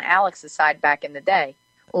on Alex's side back in the day.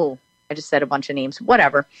 Oh, I just said a bunch of names.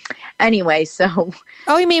 Whatever. Anyway, so...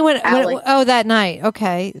 Oh, you mean when that night.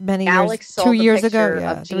 Okay, many years. Alex saw 2 the years picture ago.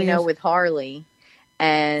 of Gino with Harley.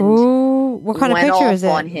 And what kind of picture is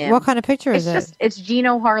it? What kind of picture is it? It's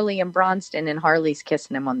Gino, Harley, and Bronston, and Harley's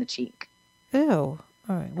kissing him on the cheek. Ew. All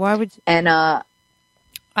right. Why would... And, I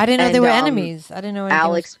didn't know they were enemies. I didn't know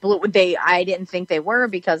Alex I didn't think they were,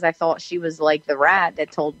 because I thought she was like the rat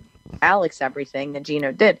that told Alex everything that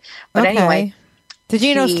Gino did. But anyway... Did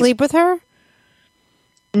Gino sleep with her?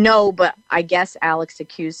 No, but I guess Alex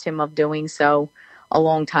accused him of doing so a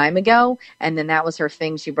long time ago, and then that was her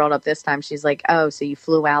thing she brought up this time. She's like, oh, so you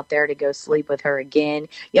flew out there to go sleep with her again?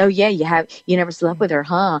 Oh, yeah, you never slept with her,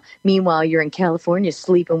 huh? Meanwhile, you're in California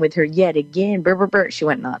sleeping with her yet again. Brr, brr, brr. She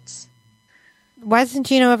went nuts. Why doesn't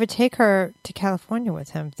Gino ever take her to California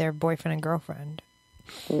with him, their boyfriend and girlfriend?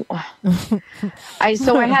 I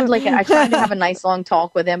tried to have a nice long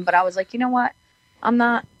talk with him, but I was like, you know what? I'm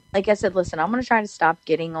not, like I said, listen, I'm going to try to stop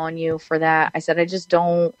getting on you for that. I said, I just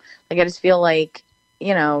don't, I just feel like,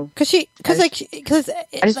 I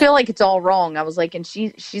just feel like it's all wrong. I was like, and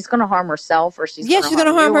she's going to harm herself, or she's going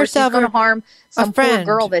to harm herself. She's going to harm some poor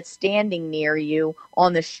girl that's standing near you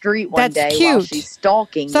on the street one day while she's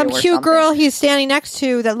stalking you. Some cute girl he's standing next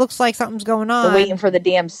to that looks like something's going on. They're waiting for the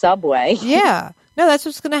damn subway. Yeah. No, that's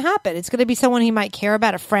what's going to happen. It's going to be someone he might care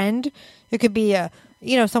about, a friend. It could be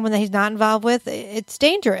someone that he's not involved with. It's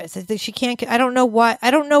dangerous. She can't. I don't know what.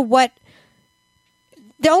 The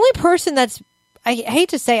only person that's, I hate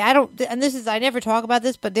to say, I never talk about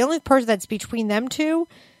this, but the only person that's between them two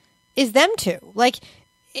is them two. Like,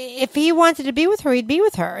 if he wanted to be with her, he'd be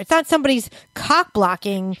with her. It's not somebody's cock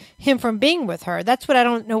blocking him from being with her. That's what I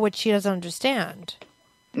don't know what she doesn't understand.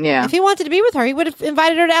 Yeah. If he wanted to be with her, he would have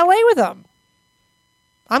invited her to LA with him.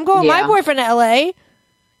 I'm going with my boyfriend to LA.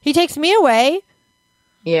 He takes me away.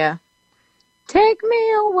 Yeah. Take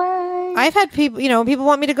me away. I've had people, people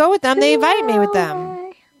want me to go with them. They invite me with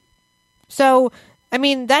them. So, I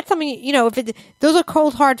mean, that's something, those are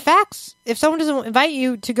cold, hard facts. If someone doesn't invite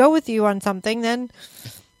you to go with you on something, then,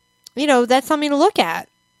 that's something to look at.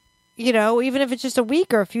 Even if it's just a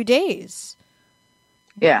week or a few days.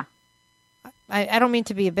 Yeah. I don't mean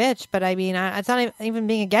to be a bitch, but I mean, it's not even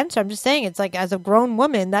being against her. I'm just saying it's like, as a grown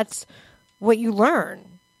woman, that's what you learn.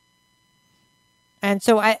 And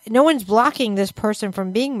so no one's blocking this person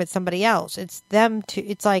from being with somebody else. It's them to,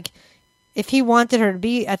 it's like, if he wanted her to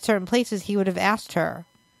be at certain places, he would have asked her.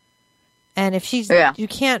 And if she's, you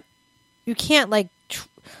can't like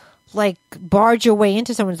barge your way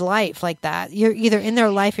into someone's life like that. You're either in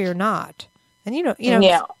their life or you're not. And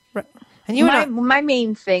yeah. And my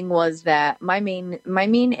main thing was that my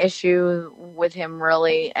main issue with him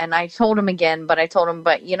really, and I told him again,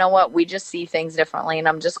 but you know what? We just see things differently, and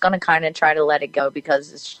I'm just going to kind of try to let it go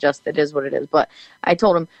because it is what it is. But I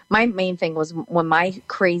told him my main thing was when my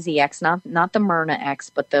crazy ex, not the Myrna ex,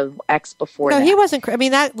 but the ex before. No, that. He wasn't.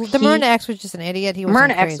 The Myrna ex was just an idiot.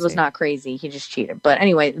 Myrna ex was not crazy. He just cheated. But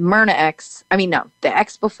anyway, the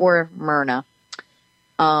ex before Myrna,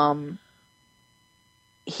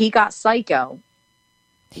 he got psycho.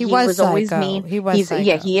 He was always psycho. mean. He was psycho.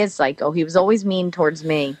 Yeah, he is psycho. He was always mean towards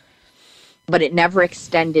me, but it never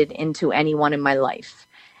extended into anyone in my life.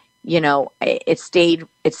 It stayed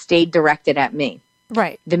directed at me.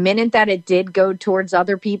 Right. The minute that it did go towards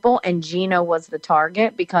other people, and Gino was the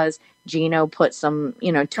target because Gino put some,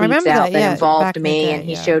 tweets out that involved me, and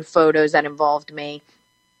he showed photos that involved me,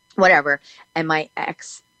 whatever. And my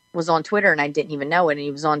ex was on Twitter, and I didn't even know it, and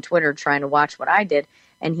he was on Twitter trying to watch what I did.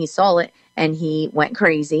 And he saw it, and he went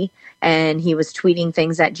crazy, and he was tweeting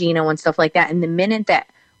things at Gino and stuff like that. And the minute that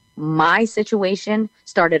my situation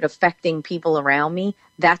started affecting people around me,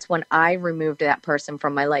 that's when I removed that person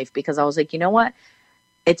from my life, because I was like, you know what?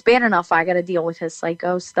 It's bad enough I got to deal with his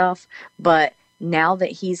psycho stuff, but now that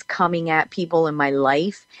he's coming at people in my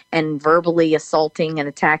life and verbally assaulting and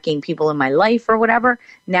attacking people in my life or whatever,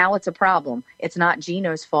 now it's a problem. It's not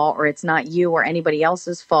Gino's fault, or it's not you or anybody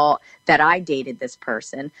else's fault that I dated this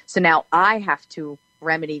person. So now I have to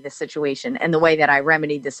remedy the situation. And the way that I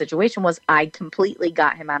remedied the situation was I completely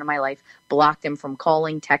got him out of my life, blocked him from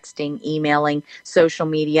calling, texting, emailing, social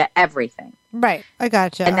media, everything. Right. I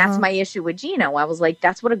gotcha. And that's my issue with Gino. I was like,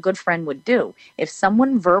 that's what a good friend would do. If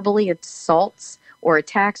someone verbally assaults or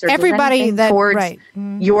attacks or everybody towards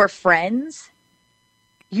your friends,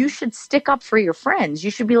 you should stick up for your friends.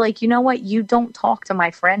 You should be like, you know what? You don't talk to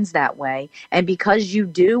my friends that way. And because you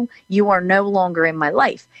do, you are no longer in my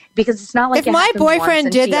life. Because it's not like if my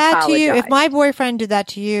boyfriend did that to you, if my boyfriend did that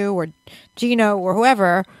to you or Gino or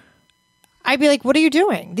whoever, I'd be like, what are you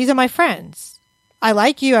doing? These are my friends. I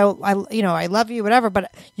like you. I love you, whatever,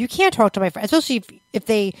 but you can't talk to my friends, especially if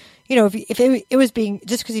they, if it was being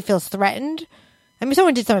just because he feels threatened. I mean,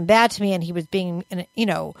 someone did something bad to me and he was being,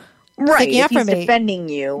 right, sticking up for me, defending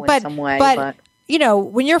you in some way. But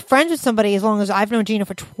when you're friends with somebody, as long as I've known Gino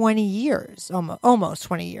for 20 years, almost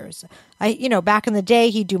 20 years, back in the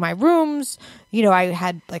day, he'd do my rooms. I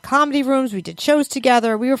had like comedy rooms. We did shows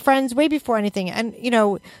together. We were friends way before anything, and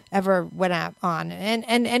ever went on.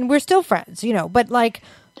 And we're still friends. But like,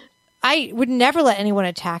 I would never let anyone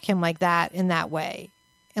attack him like that in that way.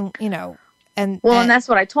 And and that's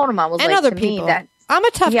what I told him. I was like, other to people. me, that I'm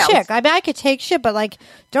a tough chick. I mean, I could take shit, but like,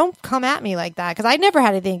 don't come at me like that, because I never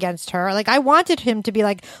had anything against her. Like, I wanted him to be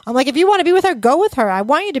like, I'm like, if you want to be with her, go with her. I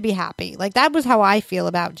want you to be happy. Like, that was how I feel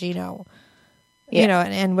about Gino,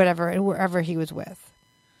 and wherever he was with.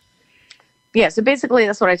 Yeah. So basically,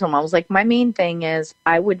 that's what I told him. I was like, my main thing is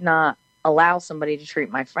I would not allow somebody to treat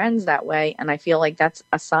my friends that way, and I feel like that's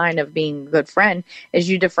a sign of being a good friend. Is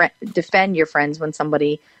you defend your friends when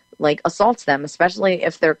somebody like assaults them, especially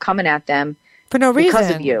if they're coming at them for no reason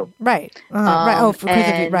because of you, right? Right. Oh, because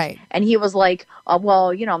of you, right? And he was like, "Oh,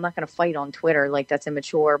 well, I'm not going to fight on Twitter. Like that's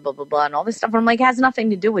immature, blah blah blah, and all this stuff." And I'm like, it has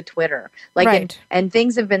nothing to do with Twitter. Like, right. and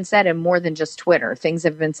things have been said in more than just Twitter. Things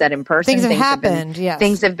have been said in person. Things have happened. Yes.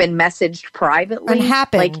 Things have been messaged privately. And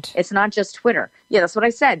happened. Like it's not just Twitter. Yeah, that's what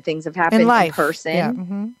I said. Things have happened in person. Yeah.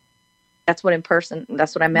 Mm-hmm. That's what in person.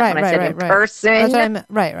 That's what I meant when I said in person. That's what I meant.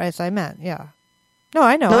 Right. That's what I meant. Yeah. No,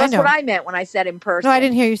 I know. No, that's what I meant when I said in person. No, I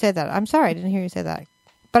didn't hear you say that. I'm sorry. I didn't hear you say that.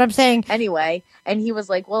 But I'm saying... Anyway, and he was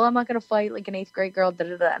like, well, I'm not going to fight like an 8th grade girl,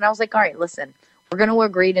 da-da-da. And I was like, all right, listen, we're going to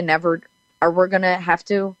agree to never... Or we're going to have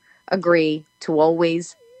to agree to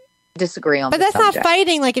always disagree on But that's subject. Not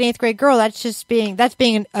fighting like an 8th grade girl. That's just being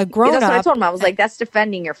a grown-up. That's what I told him. I was like, that's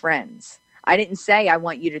defending your friends. I didn't say I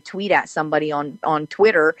want you to tweet at somebody on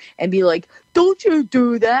Twitter and be like, don't you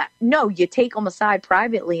do that. No, you take them aside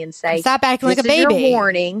privately and say, stop acting like a this is baby. your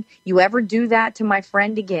warning. You ever do that to my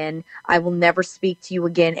friend again, I will never speak to you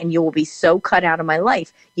again, and you will be so cut out of my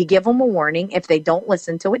life. You give them a warning. If they don't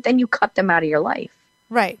listen to it, then you cut them out of your life.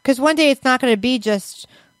 Right. Because one day it's not going to be just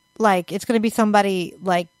like, it's going to be somebody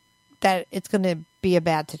like that. It's going to be a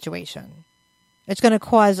bad situation. It's going to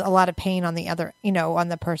cause a lot of pain on the other, on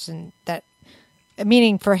the person that,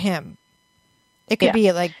 meaning for him. It could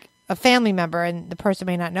be like a family member and the person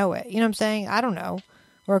may not know it. You know what I'm saying? I don't know.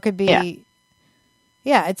 Or it could be,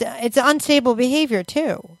 it's unstable behavior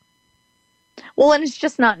too. Well, and it's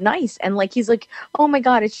just not nice. And like, he's like, oh my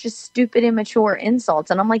God, it's just stupid, immature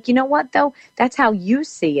insults. And I'm like, you know what though? That's how you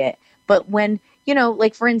see it. But when,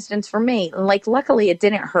 like for instance, for me, like luckily it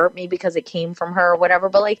didn't hurt me because it came from her or whatever.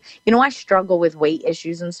 But like, I struggle with weight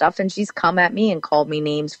issues and stuff. And she's come at me and called me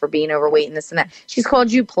names for being overweight and this and that. She's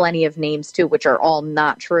called you plenty of names too, which are all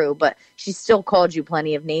not true, but she still called you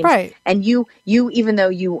plenty of names. Right. And you, even though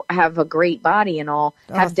you have a great body and all,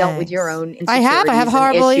 have dealt with your own insecurities. I have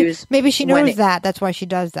horrible issues. Maybe she knows that. That's why she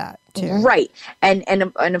does that too. Right. And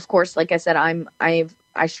of course, like I said,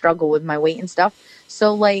 I struggle with my weight and stuff.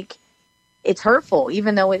 So like, it's hurtful,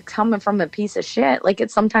 even though it's coming from a piece of shit. Like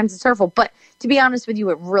sometimes it's hurtful, but to be honest with you,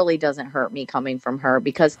 it really doesn't hurt me coming from her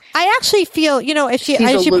because I actually feel, if she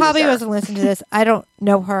probably doesn't listen to this. I don't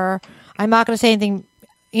know her. I'm not going to say anything.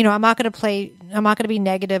 I'm not going to be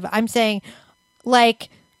negative. I'm saying like,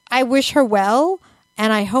 I wish her well.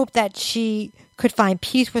 And I hope that she could find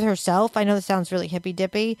peace with herself. I know this sounds really hippy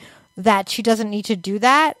dippy, that she doesn't need to do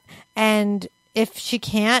that. And if she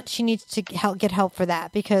can't, she needs to get help for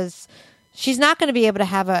that because she's not going to be able to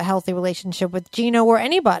have a healthy relationship with Gino or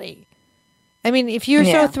anybody. I mean, if you're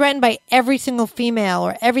so threatened by every single female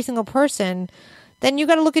or every single person, then you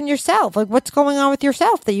got to look in yourself. Like, what's going on with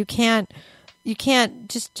yourself that you can't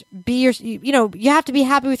just be you have to be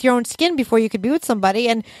happy with your own skin before you could be with somebody.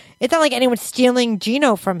 And it's not like anyone's stealing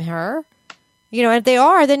Gino from her. And if they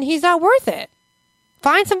are, then he's not worth it.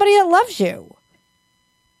 Find somebody that loves you.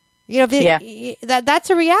 That's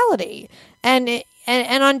a reality. And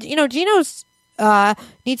on Gino's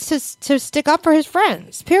needs to stick up for his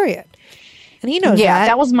friends, period. And he knows that. Yeah,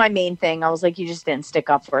 that was my main thing. I was like, you just didn't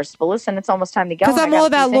stick up for us. But listen, it's almost time to go. Because I'm all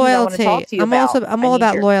about loyalty. I'm all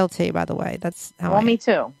about loyalty, by the way. That's how me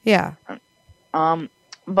too. Yeah.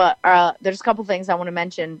 But there's a couple things I want to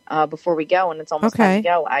mention before we go, and it's almost time to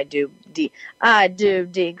go. I do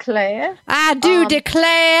declare. I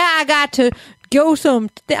got to go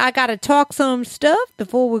I got to talk some stuff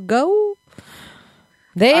before we go.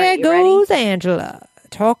 There goes ready? Angela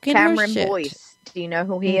talking Cameron her shit. Boyce. Do you know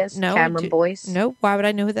who he is? No. Cameron Boyce? Nope. Why would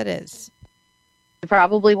I know who that is? You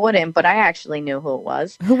probably wouldn't, but I actually knew who it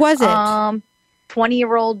was. Who was it?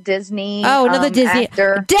 20-year-old Disney another Disney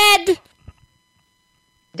actor.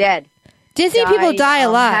 Dead. Disney people die a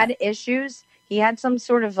lot. Had issues. He had some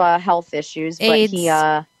sort of health issues, AIDS.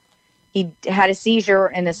 But he had a seizure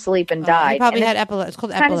in his sleep and died. He probably had epilepsy. It's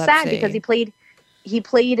called epilepsy. Kind of sad because he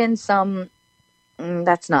played in some.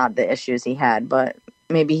 That's not the issues he had, but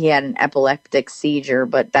maybe he had an epileptic seizure,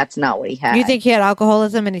 but that's not what he had. You think he had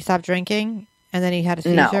alcoholism and he stopped drinking and then he had a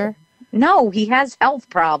seizure? No, he has health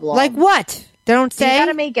problems. Like what? They don't say? You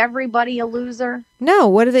got to make everybody a loser? No,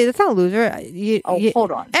 what are they? That's not a loser.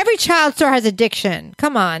 Hold on. Every child star has addiction.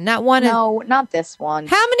 Come on, not one. No, not this one.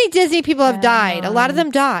 How many Disney people have died? A lot of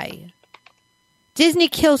them die. Disney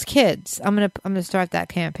kills kids. I'm gonna start that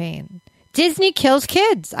campaign. Disney kills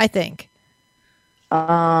kids, I think.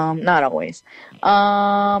 Not always.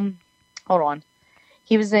 Hold on.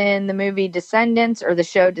 He was in the movie Descendants or the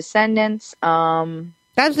show Descendants.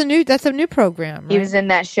 That's a new program. Right? He was in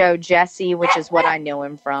that show Jesse, which is what I knew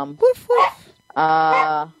him from. Woof, woof.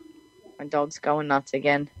 My dog's going nuts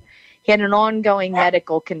again. He had an ongoing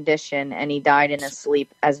medical condition and he died in his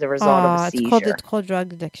sleep as the result of a seizure. It's called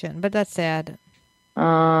drug addiction, but that's sad.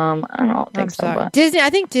 I don't think so. But Disney. I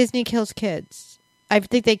think Disney kills kids. I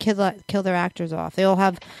think they kill their actors off. They all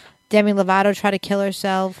have Demi Lovato try to kill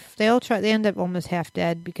herself. They end up almost half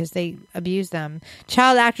dead because they abuse them.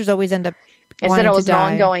 Child actors always end up. It said it was an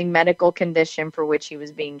ongoing medical condition for which he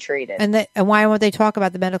was being treated. And why won't they talk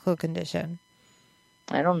about the medical condition?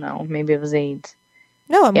 I don't know. Maybe it was AIDS.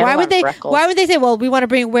 No, and why would they? Freckles. Why would they say, "Well, we want to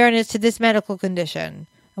bring awareness to this medical condition"?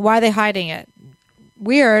 Why are they hiding it?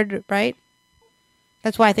 Weird, right?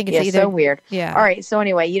 That's why I think it's either so weird. Yeah. All right. So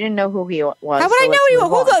anyway, you didn't know who he was. How would I know who he was?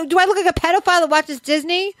 Hold on. Do I look like a pedophile that watches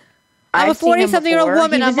Disney? I'm a 40-something-year-old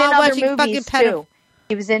woman. I'm not watching fucking pedophile.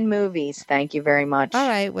 He was in movies. Thank you very much. All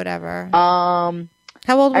right. Whatever. How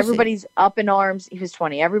old was everybody's he? Up in arms. He was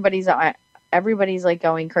 20. Everybody's everybody's like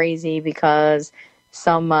going crazy because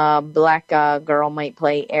some black girl might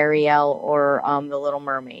play Ariel or the Little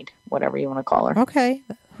Mermaid, whatever you want to call her. Okay,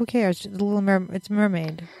 who cares? It's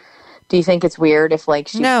Mermaid. Do you think it's weird if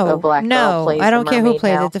like a black girl plays? I don't care who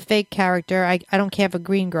plays now? it. It's a fake character. I don't care if a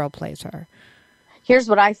green girl plays her. Here's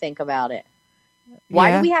what I think about it.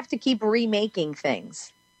 Why do we have to keep remaking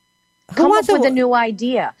things? Come up with a new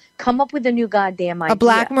idea. Come up with a new goddamn idea. A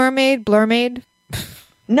black mermaid, blurmaid.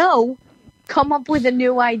 No. Come up with a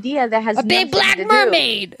new idea that has a big black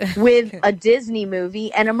mermaid with a Disney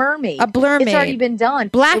movie and a mermaid. A blurmaid. It's already been done.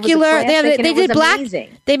 Blackula. They did black. Amazing.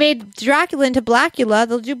 They made Dracula into Blackula.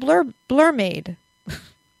 They'll do blurmaid.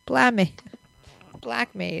 Blackmaid.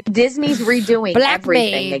 Disney's redoing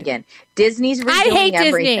everything again. Disney's redoing I hate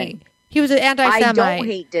everything. Disney. He was an anti-Semite. I don't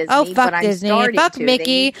hate Disney. Oh, fuck but Disney. I'm Fuck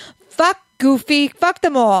Mickey. Fuck Goofy. Fuck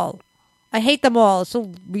them all. I hate them all. It's so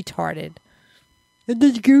retarded. And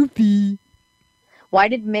that's Goofy. Why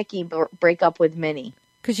did Mickey break up with Minnie?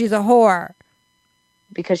 Because she's a whore.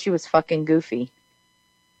 Because she was fucking goofy.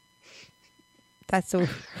 That's so...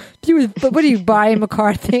 But what are you, Brian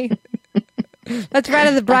McCarthy? That's right out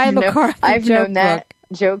of the Brian McCarthy I've known that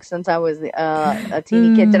joke since I was a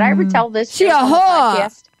teeny kid. Did I ever tell this She a on the whore.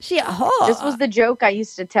 podcast? She a whore. This was the joke I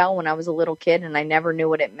used to tell when I was a little kid, and I never knew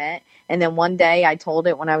what it meant. And then one day I told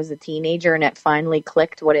it when I was a teenager, and it finally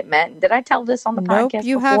clicked what it meant. Did I tell this on the podcast Nope,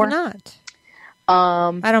 you before? have not.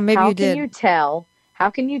 I don't. Maybe you did. How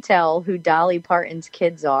can you tell who Dolly Parton's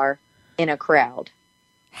kids are in a crowd?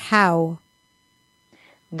 How?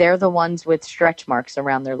 They're the ones with stretch marks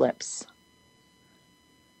around their lips.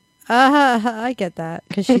 I get that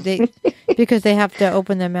because they have to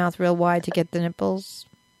open their mouth real wide to get the nipples.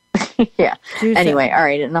 Yeah. Anyway, all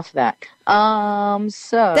right, enough of that.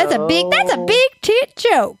 So that's a big tit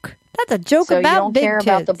joke. That's a joke so about big tits. So you don't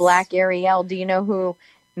care about the black Ariel? Do you know who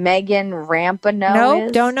Megan Rapinoe Nope,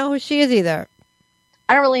 is? don't know who she is either.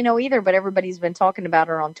 I don't really know either, but everybody's been talking about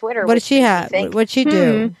her on Twitter. What does she have? What'd she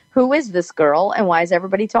do? Who is this girl, and why is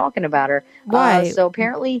everybody talking about her? Why? So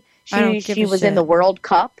apparently she was in the World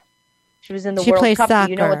Cup. She was in the World Cup. Soccer.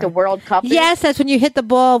 Do you know what the World Cup is? Yes, that's when you hit the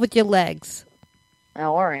ball with your legs.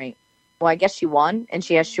 Oh, all right. Well, I guess she won, and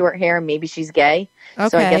she has short hair, and maybe she's gay. Okay.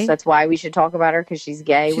 So I guess that's why we should talk about her, because she's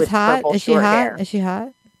gay with purple short hair. Is she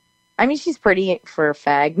hot? I mean, she's pretty for a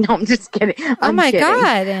fag. No, I'm just kidding. I'm kidding.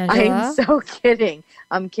 God, Angela. I'm so kidding.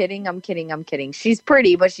 I'm kidding. She's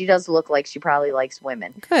pretty, but she does look like she probably likes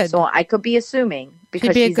women. Good. So I could be assuming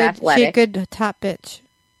because she's athletic. She's a good top bitch.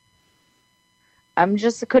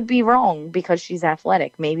 Could be wrong because she's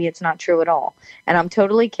athletic. Maybe it's not true at all. And I'm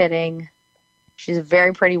totally kidding. She's a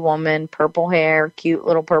very pretty woman, purple hair, cute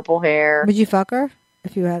little purple hair. Would you fuck her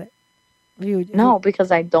if you had it? No, because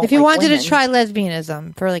I don't. If you wanted women. to try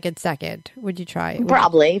lesbianism for like a second, would you try it?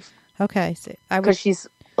 Probably. Okay, because she's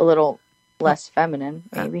a little less feminine,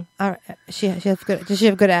 maybe. All right. She has good. Does she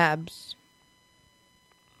have good abs?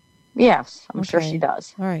 Yes, I'm sure she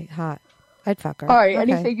does. All right, hot. I'd fuck her. All right.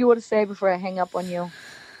 Okay. Anything you want to say before I hang up on you?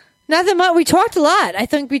 Nothing much. We talked a lot. I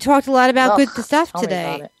think we talked a lot about good stuff tell today.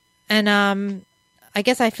 Me about it. And I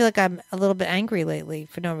guess I feel like I'm a little bit angry lately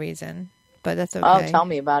for no reason, but that's okay. Oh, tell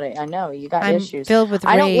me about it. I know you got I'm issues. Filled with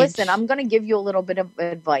rage. I don't listen. I'm going to give you a little bit of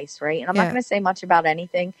advice, right? And I'm not going to say much about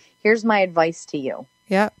anything. Here's my advice to you.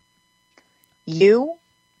 Yep. You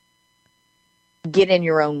get in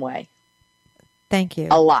your own way. Thank you.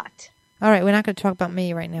 A lot. All right, we're not going to talk about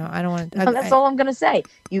me right now. I don't want to. No, that's all I'm going to say.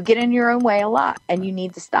 You get in your own way a lot, and you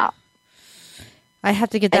need to stop. I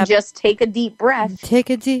have to get that. And just take a deep breath.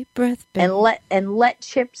 Take a deep breath, baby. and let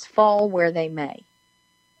chips fall where they may.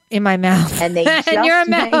 In my mouth. And they just in your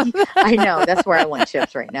mouth. I know. That's where I want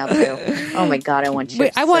chips right now too. Oh my God, I want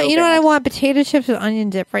chips. Wait, you know what I want? Potato chips with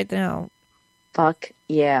onion dip right now. Fuck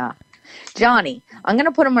yeah, Johnny. I'm going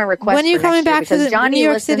to put on my request. When are you coming back to Johnny New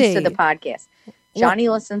York listens City? to the podcast. Johnny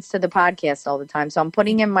listens to the podcast all the time, so I'm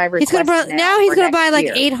putting in my request. He's going to buy like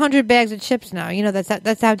year. 800 bags of chips now. You know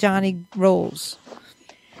that's how Johnny rolls.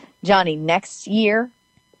 Johnny, next year,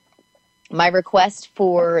 my request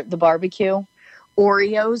for the barbecue,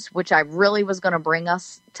 Oreos, which I really was going to bring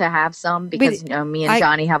us to have some because me and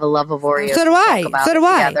Johnny have a love of Oreos. So do I.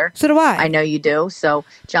 So do I. I know you do. So,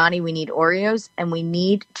 Johnny, we need Oreos and we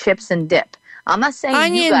need chips and dip. I'm not saying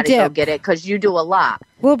onion you got to dip. go get it because you do a lot.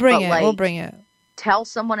 We'll bring it. Tell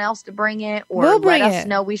someone else to bring it or let us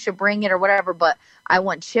know we should bring it or whatever. But I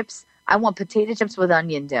want chips. I want potato chips with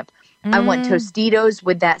onion dip. I want Tostitos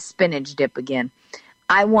with that spinach dip again.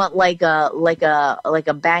 I want like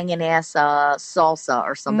a banging ass salsa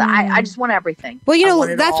or something. I just want everything. Well, I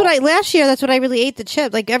want it that's all. last year, that's what I really ate, the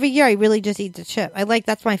chip. Like every year I really just eat the chip.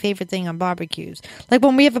 That's my favorite thing on barbecues. Like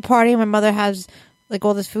when we have a party and my mother has like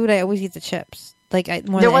all this food, I always eat the chips. Like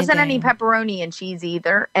there wasn't any pepperoni and cheese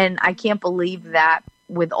either, and I can't believe that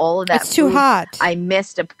with all of that it's too food, hot. I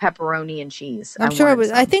missed a pepperoni and cheese. I'm sure it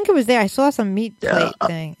was. I think it was there. I saw some meat plate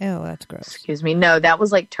thing. Ew, that's gross. Excuse me. No, that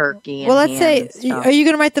was like turkey. Well, and let's say, stuff. are you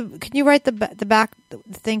going to write Can you write the back the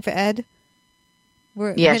thing for Ed?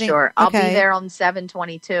 Yeah, sure. I'll be there on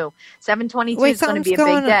 7/22. 7/22 is going to be a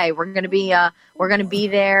big day. We're going to be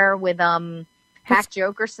there with Hack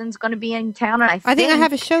Jokerson's going to be in town, and I think I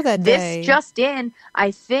have a show that day. This just in,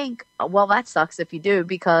 I think. Well, that sucks if you do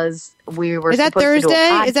because we were. Is that supposed Thursday? To do a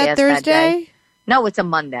podcast is that Thursday? That day. No, it's a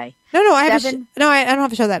Monday. No, I have I don't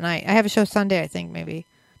have a show that night. I have a show Sunday, I think, maybe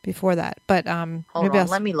before that. But hold on,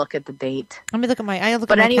 let me look at the date. Let me look at my.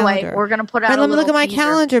 Anyway, we're going to put out. Let me look at my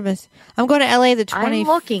calendar, Miss. I'm going to LA the 20th. I'm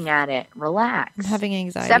looking at it. Relax. I'm having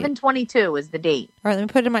anxiety. 7/22 is the date. All right, let me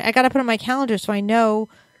put it in my. I got to put it in my calendar so I know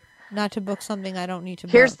not to book something I don't need to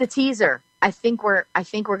book. Here's the teaser. I think we're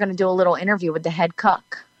going to do a little interview with the head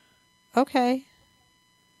cook. Okay.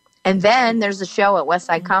 And then there's a show at West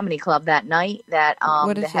Side Comedy Club that night that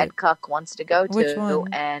the head cook wants to go to. Which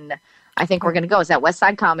one? And I think we're going to go. It's at West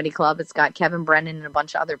Side Comedy Club. It's got Kevin Brennan and a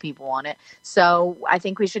bunch of other people on it. So I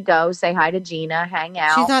think we should go, say hi to Gina, hang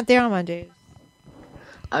out. She's not there on Mondays.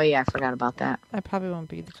 Oh, yeah, I forgot about that. I probably won't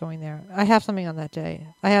be going there. I have something on that day.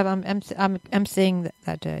 I'm emceeing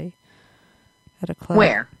that day at a club.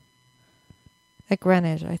 Where? At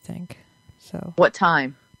Greenwich, I think. So. What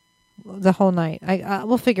time? The whole night.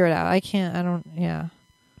 We'll figure it out. Yeah.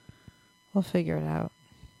 We'll figure it out.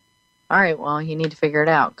 All right. Well, you need to figure it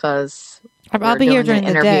out because I'll be here during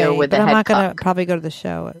the day, with but the I'm not going to cook. probably go to the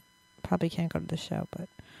show. Probably can't go to the show, but.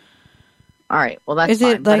 All right. Well, that's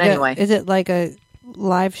fine. But anyway. Is it like a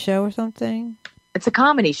live show or something? It's a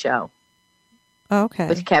comedy show. Oh, okay.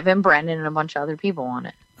 With Kevin Brennan and a bunch of other people on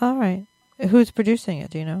it. All right. Who's producing it?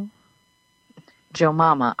 Do you know? Joe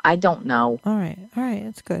Mama. I don't know. All right.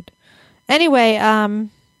 That's good. Anyway, I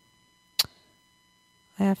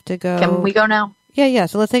have to go. Can we go now? Yeah.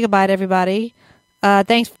 So let's say goodbye to everybody.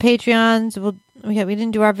 Thanks for Patreons. We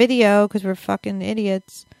didn't do our video because we're fucking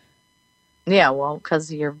idiots. Yeah, well,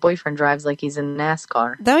 because your boyfriend drives like he's in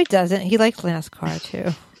NASCAR. No, he doesn't. He likes NASCAR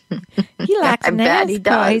too. He likes NASCAR. Bet he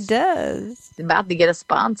does. He does. He's about to get a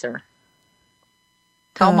sponsor.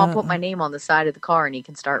 Tell him I'll put my name on the side of the car and he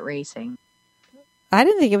can start racing. I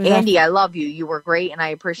didn't think it was Andy. I love you. You were great, and I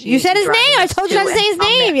appreciate you. Said his name. I told you not to say his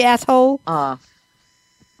name, you asshole.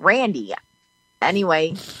 Randy.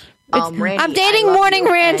 Anyway, Randy. I'm dating Morning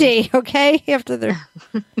Randy. Okay, after the.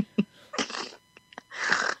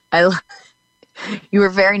 You were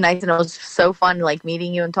very nice, and it was so fun, like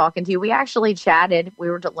meeting you and talking to you. We actually chatted. We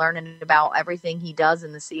were learning about everything he does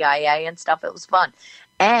in the CIA and stuff. It was fun,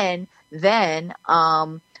 and then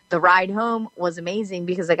the ride home was amazing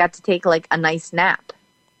because I got to take like a nice nap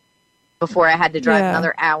before I had to drive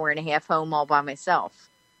another hour and a half home all by myself.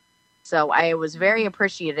 So I was very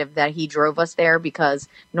appreciative that he drove us there because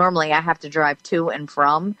normally I have to drive to and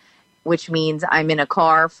from, which means I'm in a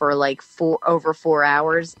car for like over 4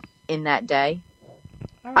 hours in that day.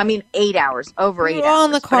 Right. I mean, 8 hours, over 8 hours. We were all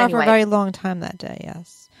in the car for a very long time that day,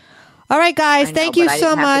 yes. All right, guys, thank you so much. I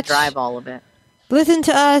didn't have to drive all of it. Listen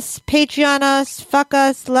to us, Patreon us, fuck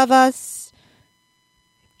us, love us,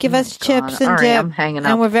 give us chips and dip. I'm hanging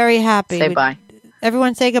up. And we're very happy. Say bye.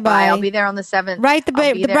 Everyone say goodbye. Bye. I'll be there on the 7th. Write the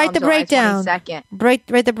breakdown. Write the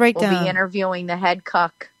breakdown. We'll be interviewing the head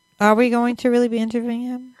cook. Are we going to really be interviewing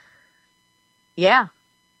him? Yeah.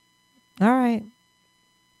 All right.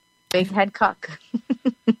 Big head cook.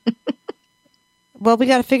 Well, we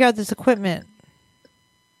got to figure out this equipment.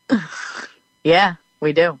 Yeah,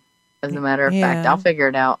 we do. As a matter of fact, I'll figure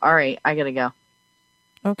it out. All right, I gotta go.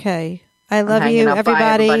 Okay, I love you, everybody.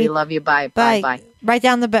 Bye, everybody. Love you. Bye. Bye. Write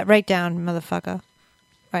down motherfucker. All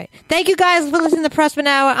right. Thank you guys for listening to the Prussman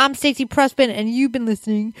Hour. I'm Stacey Prussman, and you've been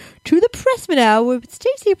listening to the Prussman Hour with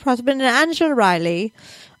Stacey Prussman and Angela Riley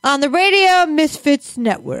on the Radio Misfits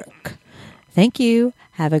Network. Thank you.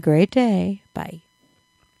 Have a great day. Bye.